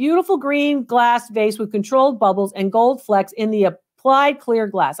a beautiful green glass vase with controlled bubbles and gold flecks in the applied clear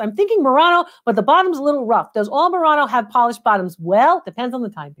glass. I'm thinking Murano, but the bottom's a little rough. Does all Murano have polished bottoms? Well, depends on the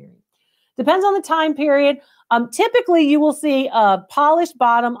time period. Depends on the time period. Typically, you will see a polished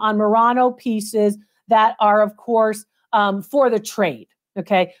bottom on Murano pieces that are, of course, for the trade.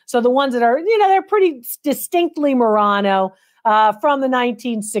 Okay. So the ones that are, they're pretty distinctly Murano from the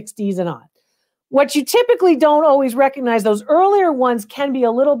 1960s and on. What you typically don't always recognize, those earlier ones can be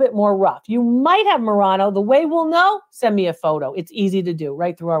a little bit more rough. You might have Murano. The way we'll know, send me a photo. It's easy to do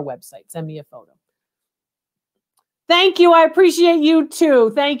right through our website. Send me a photo. Thank you. I appreciate you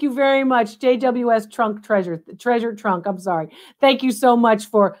too. Thank you very much. JWS Treasure Trunk. I'm sorry. Thank you so much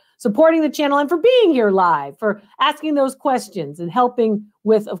for supporting the channel and for being here live, for asking those questions and helping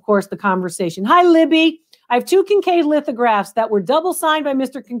with, of course, the conversation. Hi, Libby. I have 2 Kinkade lithographs that were double signed by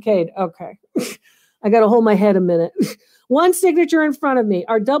Mr. Kinkade. Okay. I got to hold my head a minute. 1 signature in front of me.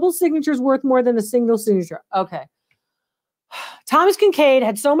 Are double signatures worth more than a single signature? Okay. Thomas Kinkade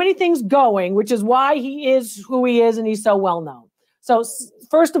had so many things going, which is why he is who he is and he's so well known. So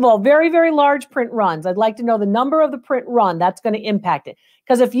first of all, very, very large print runs. I'd like to know the number of the print run. That's going to impact it.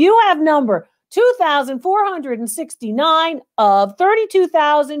 Because if you have number 2,469 of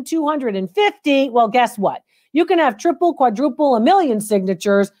 32,250, well, guess what? You can have triple, quadruple, a million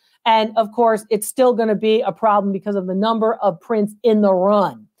signatures. And of course, it's still going to be a problem because of the number of prints in the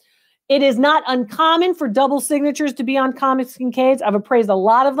run. It is not uncommon for double signatures to be on Thomas Kinkades. I've appraised a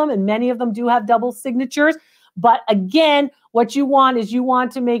lot of them, and many of them do have double signatures. But again, what you want is you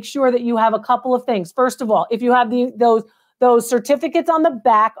want to make sure that you have a couple of things. First of all, if you have those certificates on the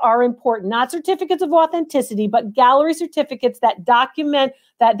back are important, not certificates of authenticity, but gallery certificates that document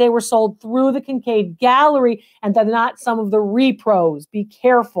that they were sold through the Kinkade gallery and that not some of the repros. Be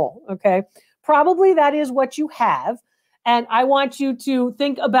careful, okay? Probably that is what you have. And I want you to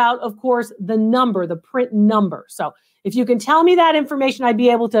think about, of course, the number, the print number. So if you can tell me that information, I'd be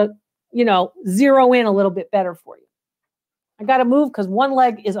able to, zero in a little bit better for you. I got to move because one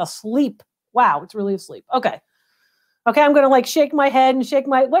leg is asleep. Wow, it's really asleep. Okay. Okay, I'm going to shake my head and shake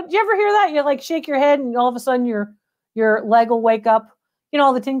my, what, did you ever hear that? You shake your head and all of a sudden your leg will wake up.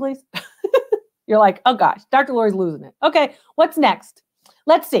 All the tinglies. You're like, oh gosh, Dr. Lori's losing it. Okay, what's next?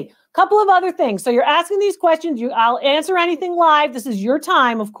 Let's see. Couple of other things. So you're asking these questions. I'll answer anything live. This is your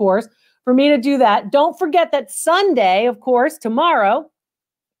time, of course, for me to do that. Don't forget that Sunday, of course, tomorrow,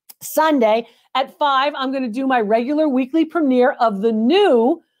 Sunday at 5, I'm going to do my regular weekly premiere of the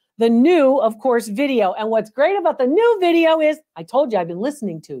new, of course, video. And what's great about the new video is, I told you I've been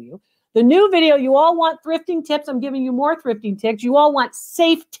listening to you. The new video, you all want thrifting tips. I'm giving you more thrifting tips. You all want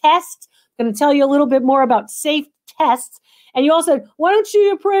safe tests. I'm going to tell you a little bit more about safe tests. And you all said, why don't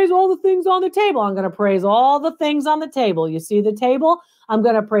you appraise all the things on the table? I'm going to appraise all the things on the table. You see the table? I'm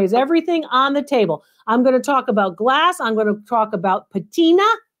going to appraise everything on the table. I'm going to talk about glass. I'm going to talk about patina,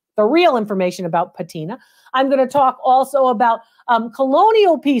 the real information about patina. I'm going to talk also about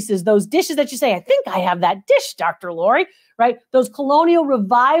colonial pieces, those dishes that you say, I think I have that dish, Dr. Lori, right? Those colonial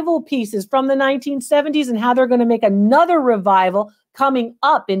revival pieces from the 1970s and how they're going to make another revival coming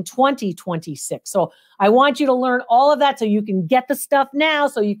up in 2026. So I want you to learn all of that so you can get the stuff now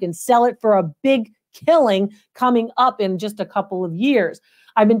so you can sell it for a big killing coming up in just a couple of years.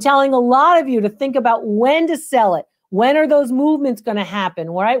 I've been telling a lot of you to think about when to sell it. When are those movements going to happen?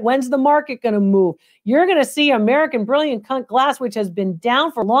 All right. When's the market going to move? You're going to see American Brilliant Cut Glass, which has been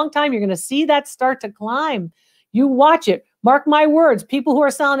down for a long time. You're going to see that start to climb. You watch it. Mark my words. People who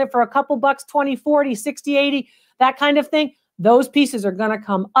are selling it for a couple bucks, 20, 40, 60, 80, that kind of thing. Those pieces are going to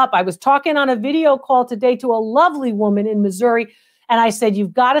come up. I was talking on a video call today to a lovely woman in Missouri. And I said,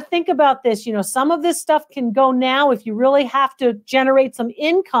 you've got to think about this. You know, some of this stuff can go now if you really have to generate some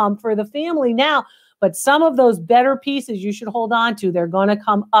income for the family now. But some of those better pieces you should hold on to. They're going to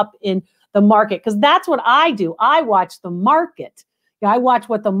come up in the market because that's what I do. I watch the market. I watch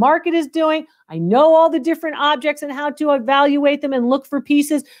what the market is doing. I know all the different objects and how to evaluate them and look for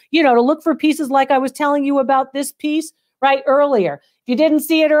pieces, you know, to look for pieces like I was telling you about this piece right earlier. If you didn't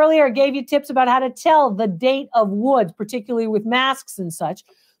see it earlier, I gave you tips about how to tell the date of woods, particularly with masks and such.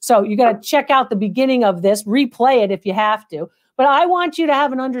 So you got to check out the beginning of this, replay it if you have to. But I want you to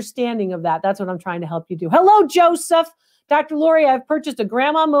have an understanding of that. That's what I'm trying to help you do. Hello, Joseph. Dr. Lori, I've purchased a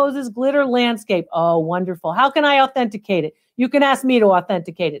Grandma Moses glitter landscape. Oh, wonderful. How can I authenticate it? You can ask me to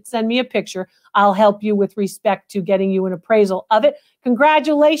authenticate it. Send me a picture. I'll help you with respect to getting you an appraisal of it.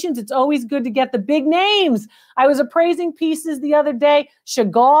 Congratulations. It's always good to get the big names. I was appraising pieces the other day,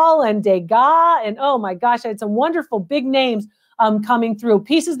 Chagall and Degas, and oh my gosh, I had some wonderful big names coming through.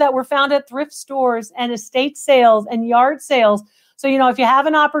 Pieces that were found at thrift stores and estate sales and yard sales. So, you know, if you have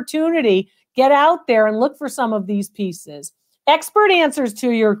an opportunity, get out there and look for some of these pieces. Expert answers to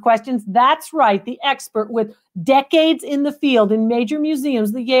your questions. That's right. The expert with decades in the field in major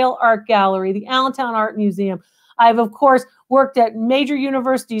museums, the Yale Art Gallery, the Allentown Art Museum. I've, of course, worked at major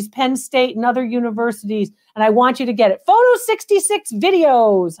universities, Penn State and other universities, and I want you to get it. Photo 66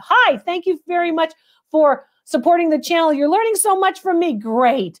 videos. Hi, thank you very much for supporting the channel. You're learning so much from me.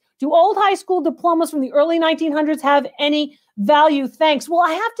 Great. Do old high school diplomas from the early 1900s have any value? Thanks. Well,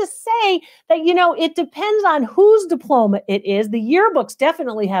 I have to say that, you know, it depends on whose diploma it is. The yearbooks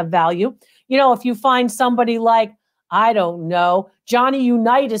definitely have value. You know, if you find somebody like, I don't know, Johnny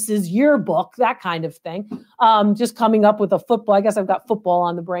Unitas's yearbook, that kind of thing, just coming up with a football. I guess I've got football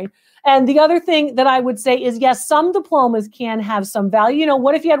on the brain. And the other thing that I would say is, yes, some diplomas can have some value. You know,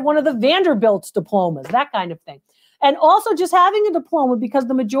 what if you had one of the Vanderbilt's diplomas, that kind of thing. And also just having a diploma, because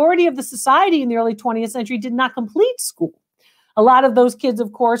the majority of the society in the early 20th century did not complete school. A lot of those kids,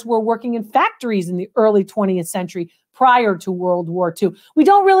 of course, were working in factories in the early 20th century prior to World War II. We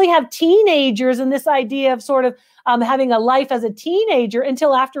don't really have teenagers and this idea of sort of having a life as a teenager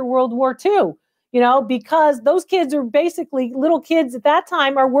until after World War II, you know, because those kids are basically little kids at that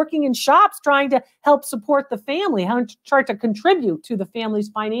time are working in shops trying to help support the family, how to try to contribute to the family's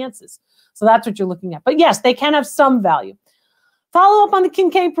finances. So that's what you're looking at. But yes, they can have some value. Follow up on the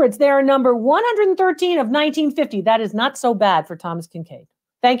Kinkade prints. They are number 113 of 1950. That is not so bad for Thomas Kinkade.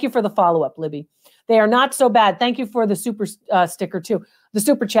 Thank you for the follow-up, Libby. They are not so bad. Thank you for the super sticker too, the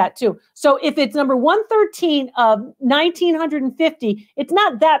super chat too. So if it's number 113 of 1950, it's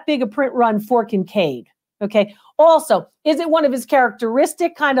not that big a print run for Kinkade. Okay. Also, is it one of his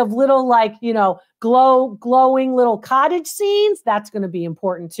characteristic kind of little, like, you know, glowing little cottage scenes? That's going to be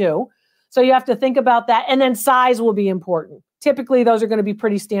important too. So you have to think about that. And then size will be important. Typically, those are going to be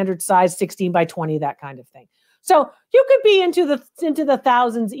pretty standard size, 16 by 20, that kind of thing. So you could be into the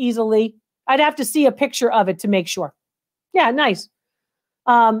thousands easily. I'd have to see a picture of it to make sure. Yeah, nice.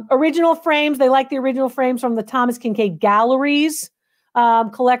 Original frames. They like the original frames from the Thomas Kinkade galleries.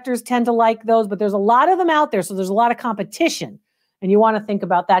 Collectors tend to like those, but there's a lot of them out there. So there's a lot of competition. And you want to think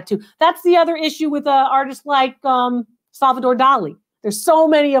about that too. That's the other issue with artists like Salvador Dali. There's so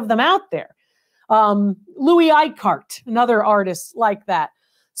many of them out there. Louis Eichardt, another artist like that.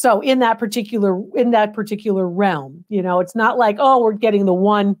 So in that particular realm, you know, it's not like, oh, we're getting the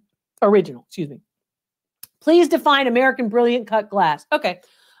one original, excuse me. Please define American Brilliant Cut glass. Okay.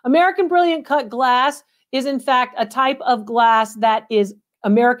 American Brilliant Cut glass is in fact a type of glass that is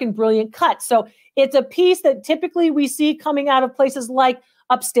American Brilliant Cut. So it's a piece that typically we see coming out of places like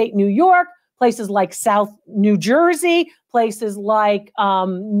upstate New York, places like South New Jersey, places like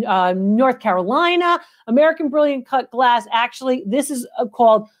North Carolina. American Brilliant Cut glass, actually, this is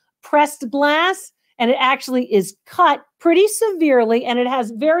called pressed glass, and it actually is cut pretty severely, and it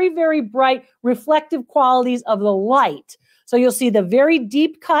has very, very bright reflective qualities of the light. So you'll see the very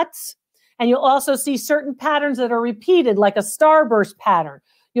deep cuts, and you'll also see certain patterns that are repeated, like a starburst pattern.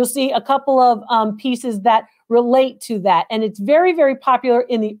 You'll see a couple of pieces that relate to that. And it's very, very popular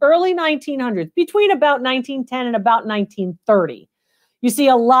in the early 1900s, between about 1910 and about 1930. You see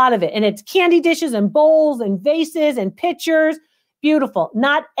a lot of it. And it's candy dishes and bowls and vases and pitchers. Beautiful.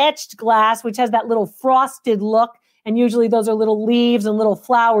 Not etched glass, which has that little frosted look. And usually those are little leaves and little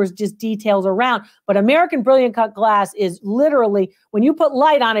flowers, just details around. But American Brilliant Cut glass is literally, when you put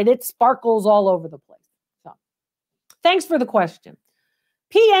light on it, it sparkles all over the place. So thanks for the question.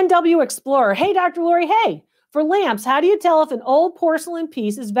 PNW Explorer. Hey, Dr. Lori. Hey, for lamps, how do you tell if an old porcelain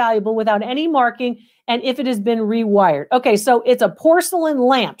piece is valuable without any marking and if it has been rewired? Okay, so it's a porcelain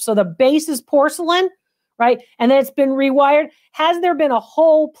lamp. So the base is porcelain, right? And then it's been rewired. Has there been a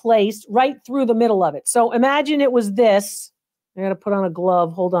hole placed right through the middle of it? So imagine it was this. I got to put on a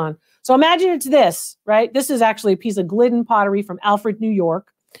glove. Hold on. So imagine it's this, right? This is actually a piece of Glidden pottery from Alfred, New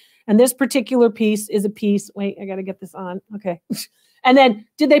York. And this particular piece is a piece. Wait, I got to get this on. Okay. And then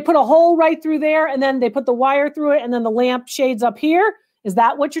did they put a hole right through there and then they put the wire through it and then the lamp shades up here? Is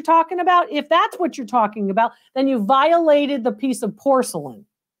that what you're talking about? If that's what you're talking about, then you violated the piece of porcelain.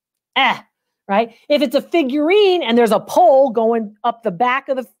 Right? If it's a figurine and there's a pole going up the back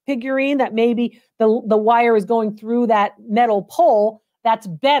of the figurine that maybe the wire is going through that metal pole, that's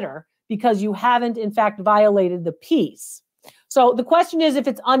better because you haven't in fact violated the piece. So the question is, if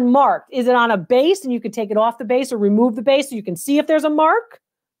it's unmarked, is it on a base and you could take it off the base or remove the base so you can see if there's a mark?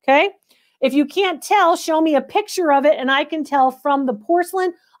 Okay. If you can't tell, show me a picture of it and I can tell from the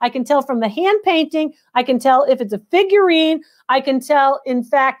porcelain, I can tell from the hand painting, I can tell if it's a figurine, I can tell, in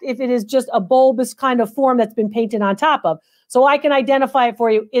fact, if it is just a bulbous kind of form that's been painted on top of. So I can identify it for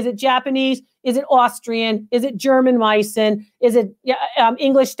you. Is it Japanese? Is it Austrian? Is it German Meissen? Is it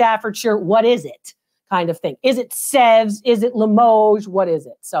English Staffordshire? What is it? Kind of thing. Is it Sèvres? Is it Limoges? What is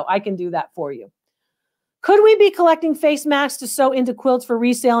it? So I can do that for you. Could we be collecting face masks to sew into quilts for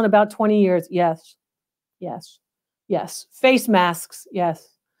resale in about 20 years? Yes. Yes. Yes. Face masks. Yes.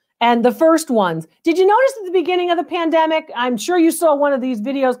 And the first ones. Did you notice at the beginning of the pandemic? I'm sure you saw one of these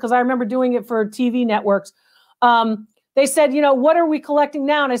videos because I remember doing it for TV networks. They said, you know, what are we collecting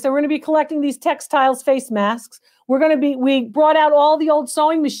now? And I said, we're going to be collecting these textiles face masks. We brought out all the old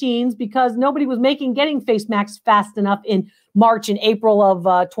sewing machines because nobody was getting face masks fast enough in March and April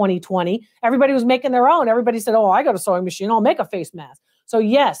of 2020. Everybody was making their own. Everybody said, oh, I got a sewing machine. I'll make a face mask. So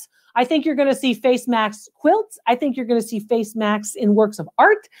yes, I think you're going to see face masks quilts. I think you're going to see face masks in works of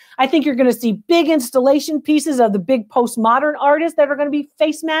art. I think you're going to see big installation pieces of the big postmodern artists that are going to be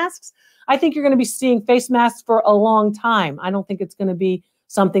face masks. I think you're going to be seeing face masks for a long time. I don't think it's going to be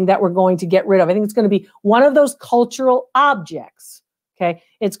something that we're going to get rid of. I think it's going to be one of those cultural objects. Okay.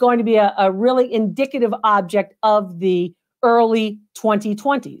 It's going to be a really indicative object of the early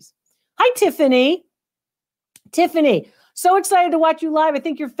 2020s. Hi, Tiffany. Tiffany, so excited to watch you live. I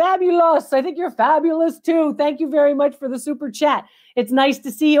think you're fabulous. I think you're fabulous too. Thank you very much for the super chat. It's nice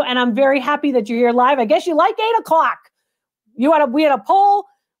to see you. And I'm very happy that you're here live. I guess you like 8 o'clock. We had a poll.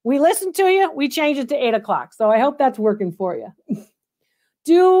 We listened to you. We changed it to 8 o'clock. So I hope that's working for you.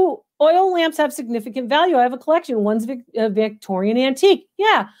 Do oil lamps have significant value? I have a collection. One's Victorian antique.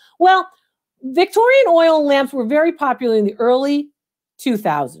 Yeah. Well, Victorian oil lamps were very popular in the early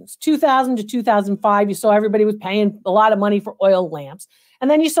 2000s. 2000 to 2005, you saw everybody was paying a lot of money for oil lamps. And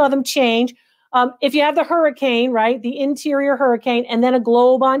then you saw them change. If you have the hurricane, right, the interior hurricane, and then a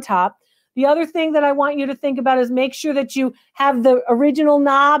globe on top. The other thing that I want you to think about is make sure that you have the original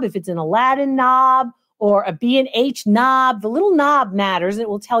knob, if it's an Aladdin knob, or a B&H knob. The little knob matters. It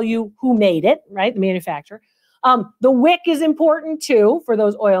will tell you who made it, right? The manufacturer. The wick is important too for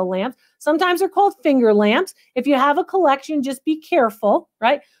those oil lamps. Sometimes they're called finger lamps. If you have a collection, just be careful,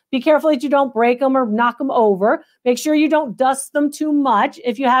 right? Be careful that you don't break them or knock them over. Make sure you don't dust them too much.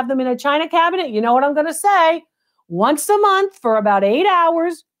 If you have them in a china cabinet, you know what I'm going to say. Once a month for about 8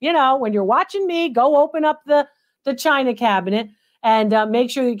 hours, you know, when you're watching me, go open up the china cabinet And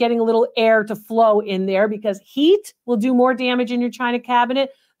make sure you're getting a little air to flow in there, because heat will do more damage in your china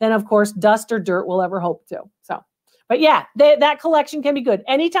cabinet than, of course, dust or dirt will ever hope to. So, but yeah, that collection can be good.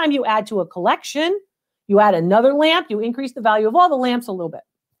 Anytime you add to a collection, you add another lamp, you increase the value of all the lamps a little bit.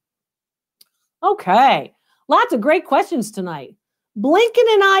 Okay, lots of great questions tonight. Blinking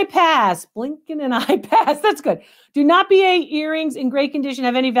and I pass. Blinking and I pass. That's good. Do not BA earrings in great condition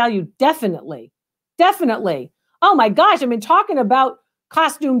have any value? Definitely. Definitely. Oh my gosh, I've been talking about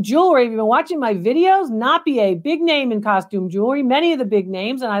costume jewelry. If you've been watching my videos, not BA, big name in costume jewelry, many of the big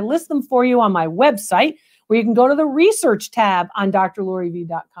names, and I list them for you on my website, where you can go to the research tab on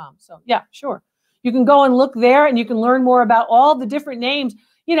drloriv.com. So yeah, sure. You can go and look there, and you can learn more about all the different names,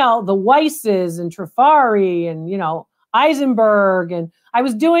 you know, the Weisses and Trifari and, you know, Eisenberg. And I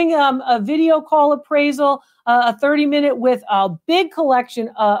was doing a video call appraisal, a 30-minute with a big collection,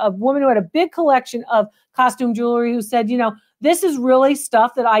 a woman who had a big collection of costume jewelry, who said, you know, this is really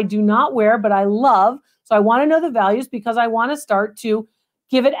stuff that I do not wear, but I love. So I want to know the values, because I want to start to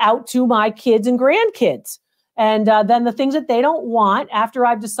give it out to my kids and grandkids. And then the things that they don't want, after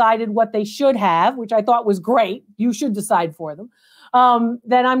I've decided what they should have, which I thought was great, you should decide for them,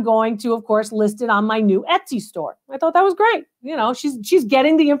 then I'm going to, of course, list it on my new Etsy store. I thought that was great. You know, she's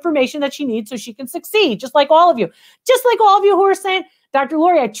getting the information that she needs so she can succeed, just like all of you. Just like all of you who are saying, Dr.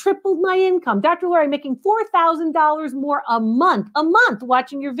 Lori, I tripled my income. Dr. Lori, I'm making $4,000 more a month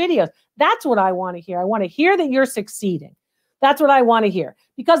watching your videos. That's what I want to hear. I want to hear that you're succeeding. That's what I want to hear,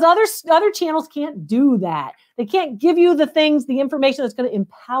 because other channels can't do that. They can't give you the things, the information that's going to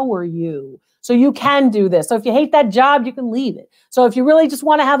empower you so you can do this. So if you hate that job, you can leave it. So if you really just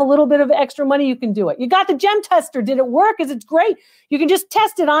want to have a little bit of extra money, you can do it. You got the gem tester. Did it work? Is it great? You can just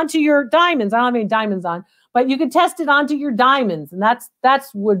test it onto your diamonds. I don't have any diamonds on, but you can test it onto your diamonds. And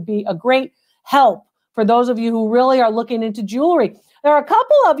that's would be a great help for those of you who really are looking into jewelry. There are a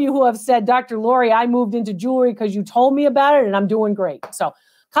couple of you who have said, Dr. Lori, I moved into jewelry because you told me about it and I'm doing great. So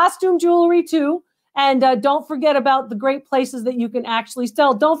costume jewelry too. And don't forget about the great places that you can actually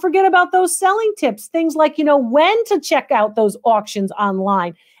sell. Don't forget about those selling tips, things like, you know, when to check out those auctions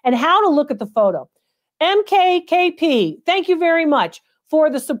online and how to look at the photo. MKKP, thank you very much for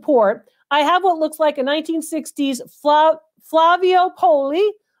the support. I have what looks like a 1960s Flavio Poli.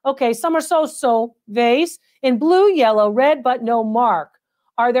 Okay, summer so vase in blue, yellow, red, but no mark.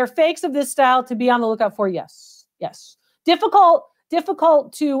 Are there fakes of this style to be on the lookout for? Yes, yes. Difficult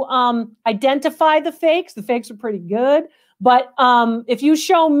to identify the fakes. The fakes are pretty good, but if you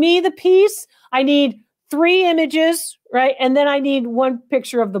show me the piece, I need 3 images, right? And then I need 1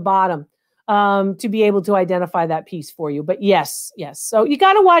 picture of the bottom to be able to identify that piece for you. But yes, yes. So you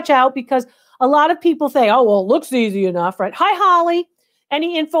got to watch out, because a lot of people say, oh, well, it looks easy enough, right? Hi, Holly.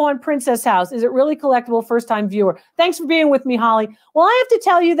 Any info on Princess House? Is it really collectible? First-time viewer. Thanks for being with me, Holly. Well, I have to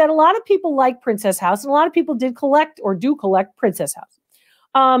tell you that a lot of people like Princess House, and a lot of people did collect or do collect Princess House.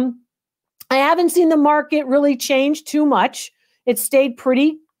 I haven't seen the market really change too much. It stayed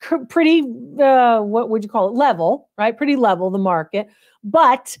pretty, what would you call it? Level, right? Pretty level, the market.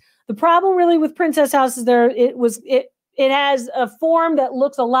 But the problem really with Princess House is it has a form that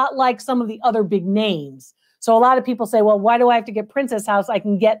looks a lot like some of the other big names. So a lot of people say, well, why do I have to get Princess House? I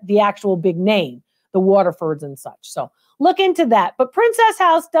can get the actual big name, the Waterfords and such. So look into that. But Princess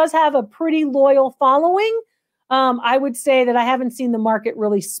House does have a pretty loyal following. I would say that I haven't seen the market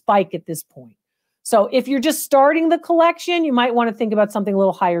really spike at this point. So if you're just starting the collection, you might want to think about something a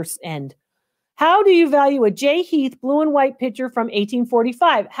little higher end. How do you value a J. Heath blue and white picture from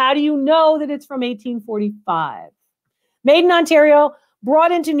 1845? How do you know that it's from 1845? Made in Ontario,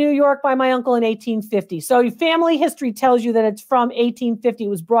 brought into New York by my uncle in 1850. So your family history tells you that it's from 1850. It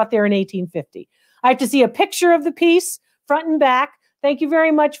was brought there in 1850. I have to see a picture of the piece, front and back. Thank you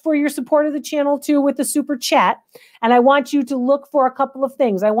very much for your support of the channel too with the super chat. And I want you to look for a couple of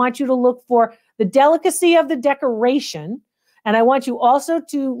things. I want you to look for the delicacy of the decoration. And I want you also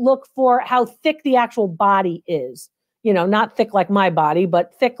to look for how thick the actual body is. You know, not thick like my body,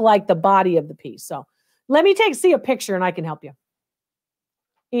 but thick like the body of the piece. So let me see a picture and I can help you.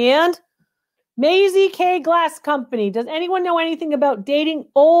 And Maisie K Glass Company. Does anyone know anything about dating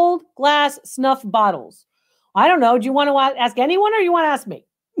old glass snuff bottles? I don't know. Do you want to ask anyone or you want to ask me?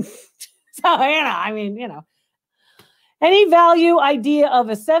 So, I mean, Any value idea of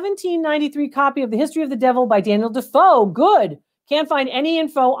a 1793 copy of The History of the Devil by Daniel Defoe? Good. Can't find any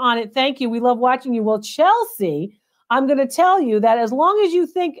info on it. Thank you. We love watching you. Well, Chelsea, I'm going to tell you that as long as you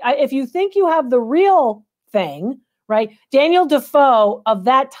think, if you think you have the real thing, right? Daniel Defoe of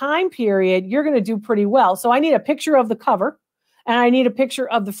that time period, you're going to do pretty well. So I need a picture of the cover and I need a picture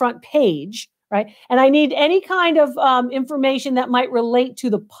of the front page, right? And I need any kind of information that might relate to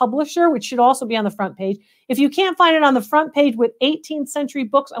the publisher, which should also be on the front page. If you can't find it on the front page with 18th century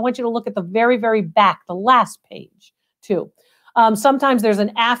books, I want you to look at the very, very back, the last page too. Sometimes there's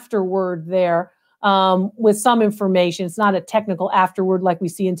an afterword there with some information. It's not a technical afterword like we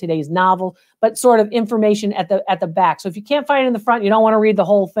see in today's novel, but sort of information at the back. So if you can't find it in the front, you don't want to read the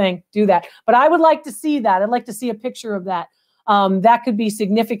whole thing, do that. But I would like to see that. I'd like to see a picture of that. That could be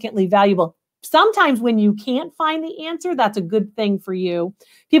significantly valuable. Sometimes when you can't find the answer, that's a good thing for you.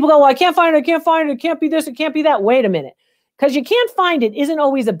 People go, well, I can't find it. I can't find it. It can't be this. It can't be that. Wait a minute. Because you can't find it isn't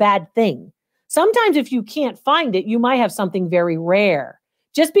always a bad thing. Sometimes if you can't find it, you might have something very rare.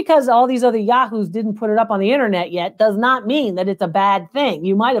 Just because all these other yahoos didn't put it up on the internet yet does not mean that it's a bad thing.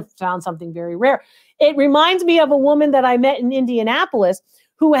 You might have found something very rare. It reminds me of a woman that I met in Indianapolis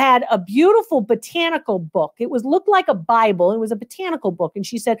who had a beautiful botanical book. It looked like a Bible. It was a botanical book. And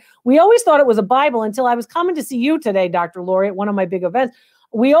she said, we always thought it was a Bible until I was coming to see you today, Dr. Lori, at one of my big events.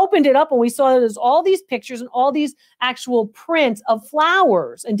 We opened it up and we saw that there's all these pictures and all these actual prints of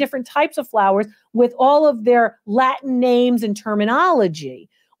flowers and different types of flowers with all of their Latin names and terminology.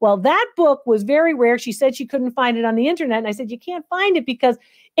 Well, that book was very rare. She said she couldn't find it on the internet. And I said, you can't find it because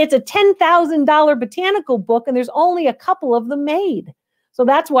it's a $10,000 botanical book and there's only a couple of them made. So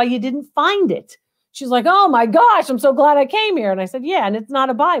that's why you didn't find it. She's like, oh my gosh, I'm so glad I came here. And I said, yeah, and it's not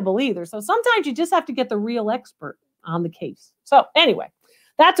a Bible either. So sometimes you just have to get the real expert on the case. So anyway,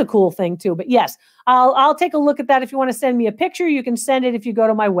 that's a cool thing too. But yes, I'll take a look at that. If you want to send me a picture, you can send it. If you go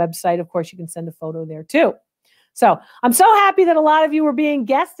to my website, of course, you can send a photo there too. So I'm so happy that a lot of you were being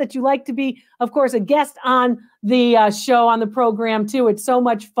guests, that you like to be, of course, a guest on the show, on the program too. It's so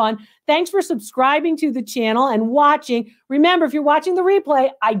much fun. Thanks for subscribing to the channel and watching. Remember, if you're watching the replay,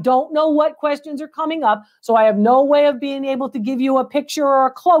 I don't know what questions are coming up. So I have no way of being able to give you a picture or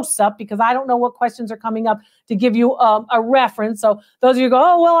a close-up because I don't know what questions are coming up to give you a reference. So those of you go,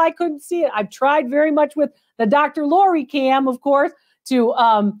 oh, well, I couldn't see it. I've tried very much with the Dr. Lori cam, of course,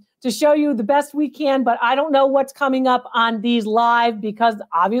 to show you the best we can, but I don't know what's coming up on these live because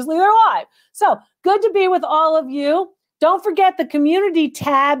obviously they're live. So good to be with all of you. Don't forget the community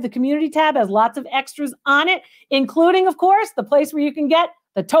tab. The community tab has lots of extras on it, including, of course, the place where you can get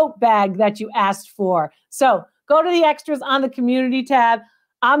the tote bag that you asked for. So go to the extras on the community tab.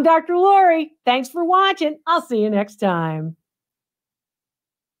 I'm Dr. Lori. Thanks for watching. I'll see you next time.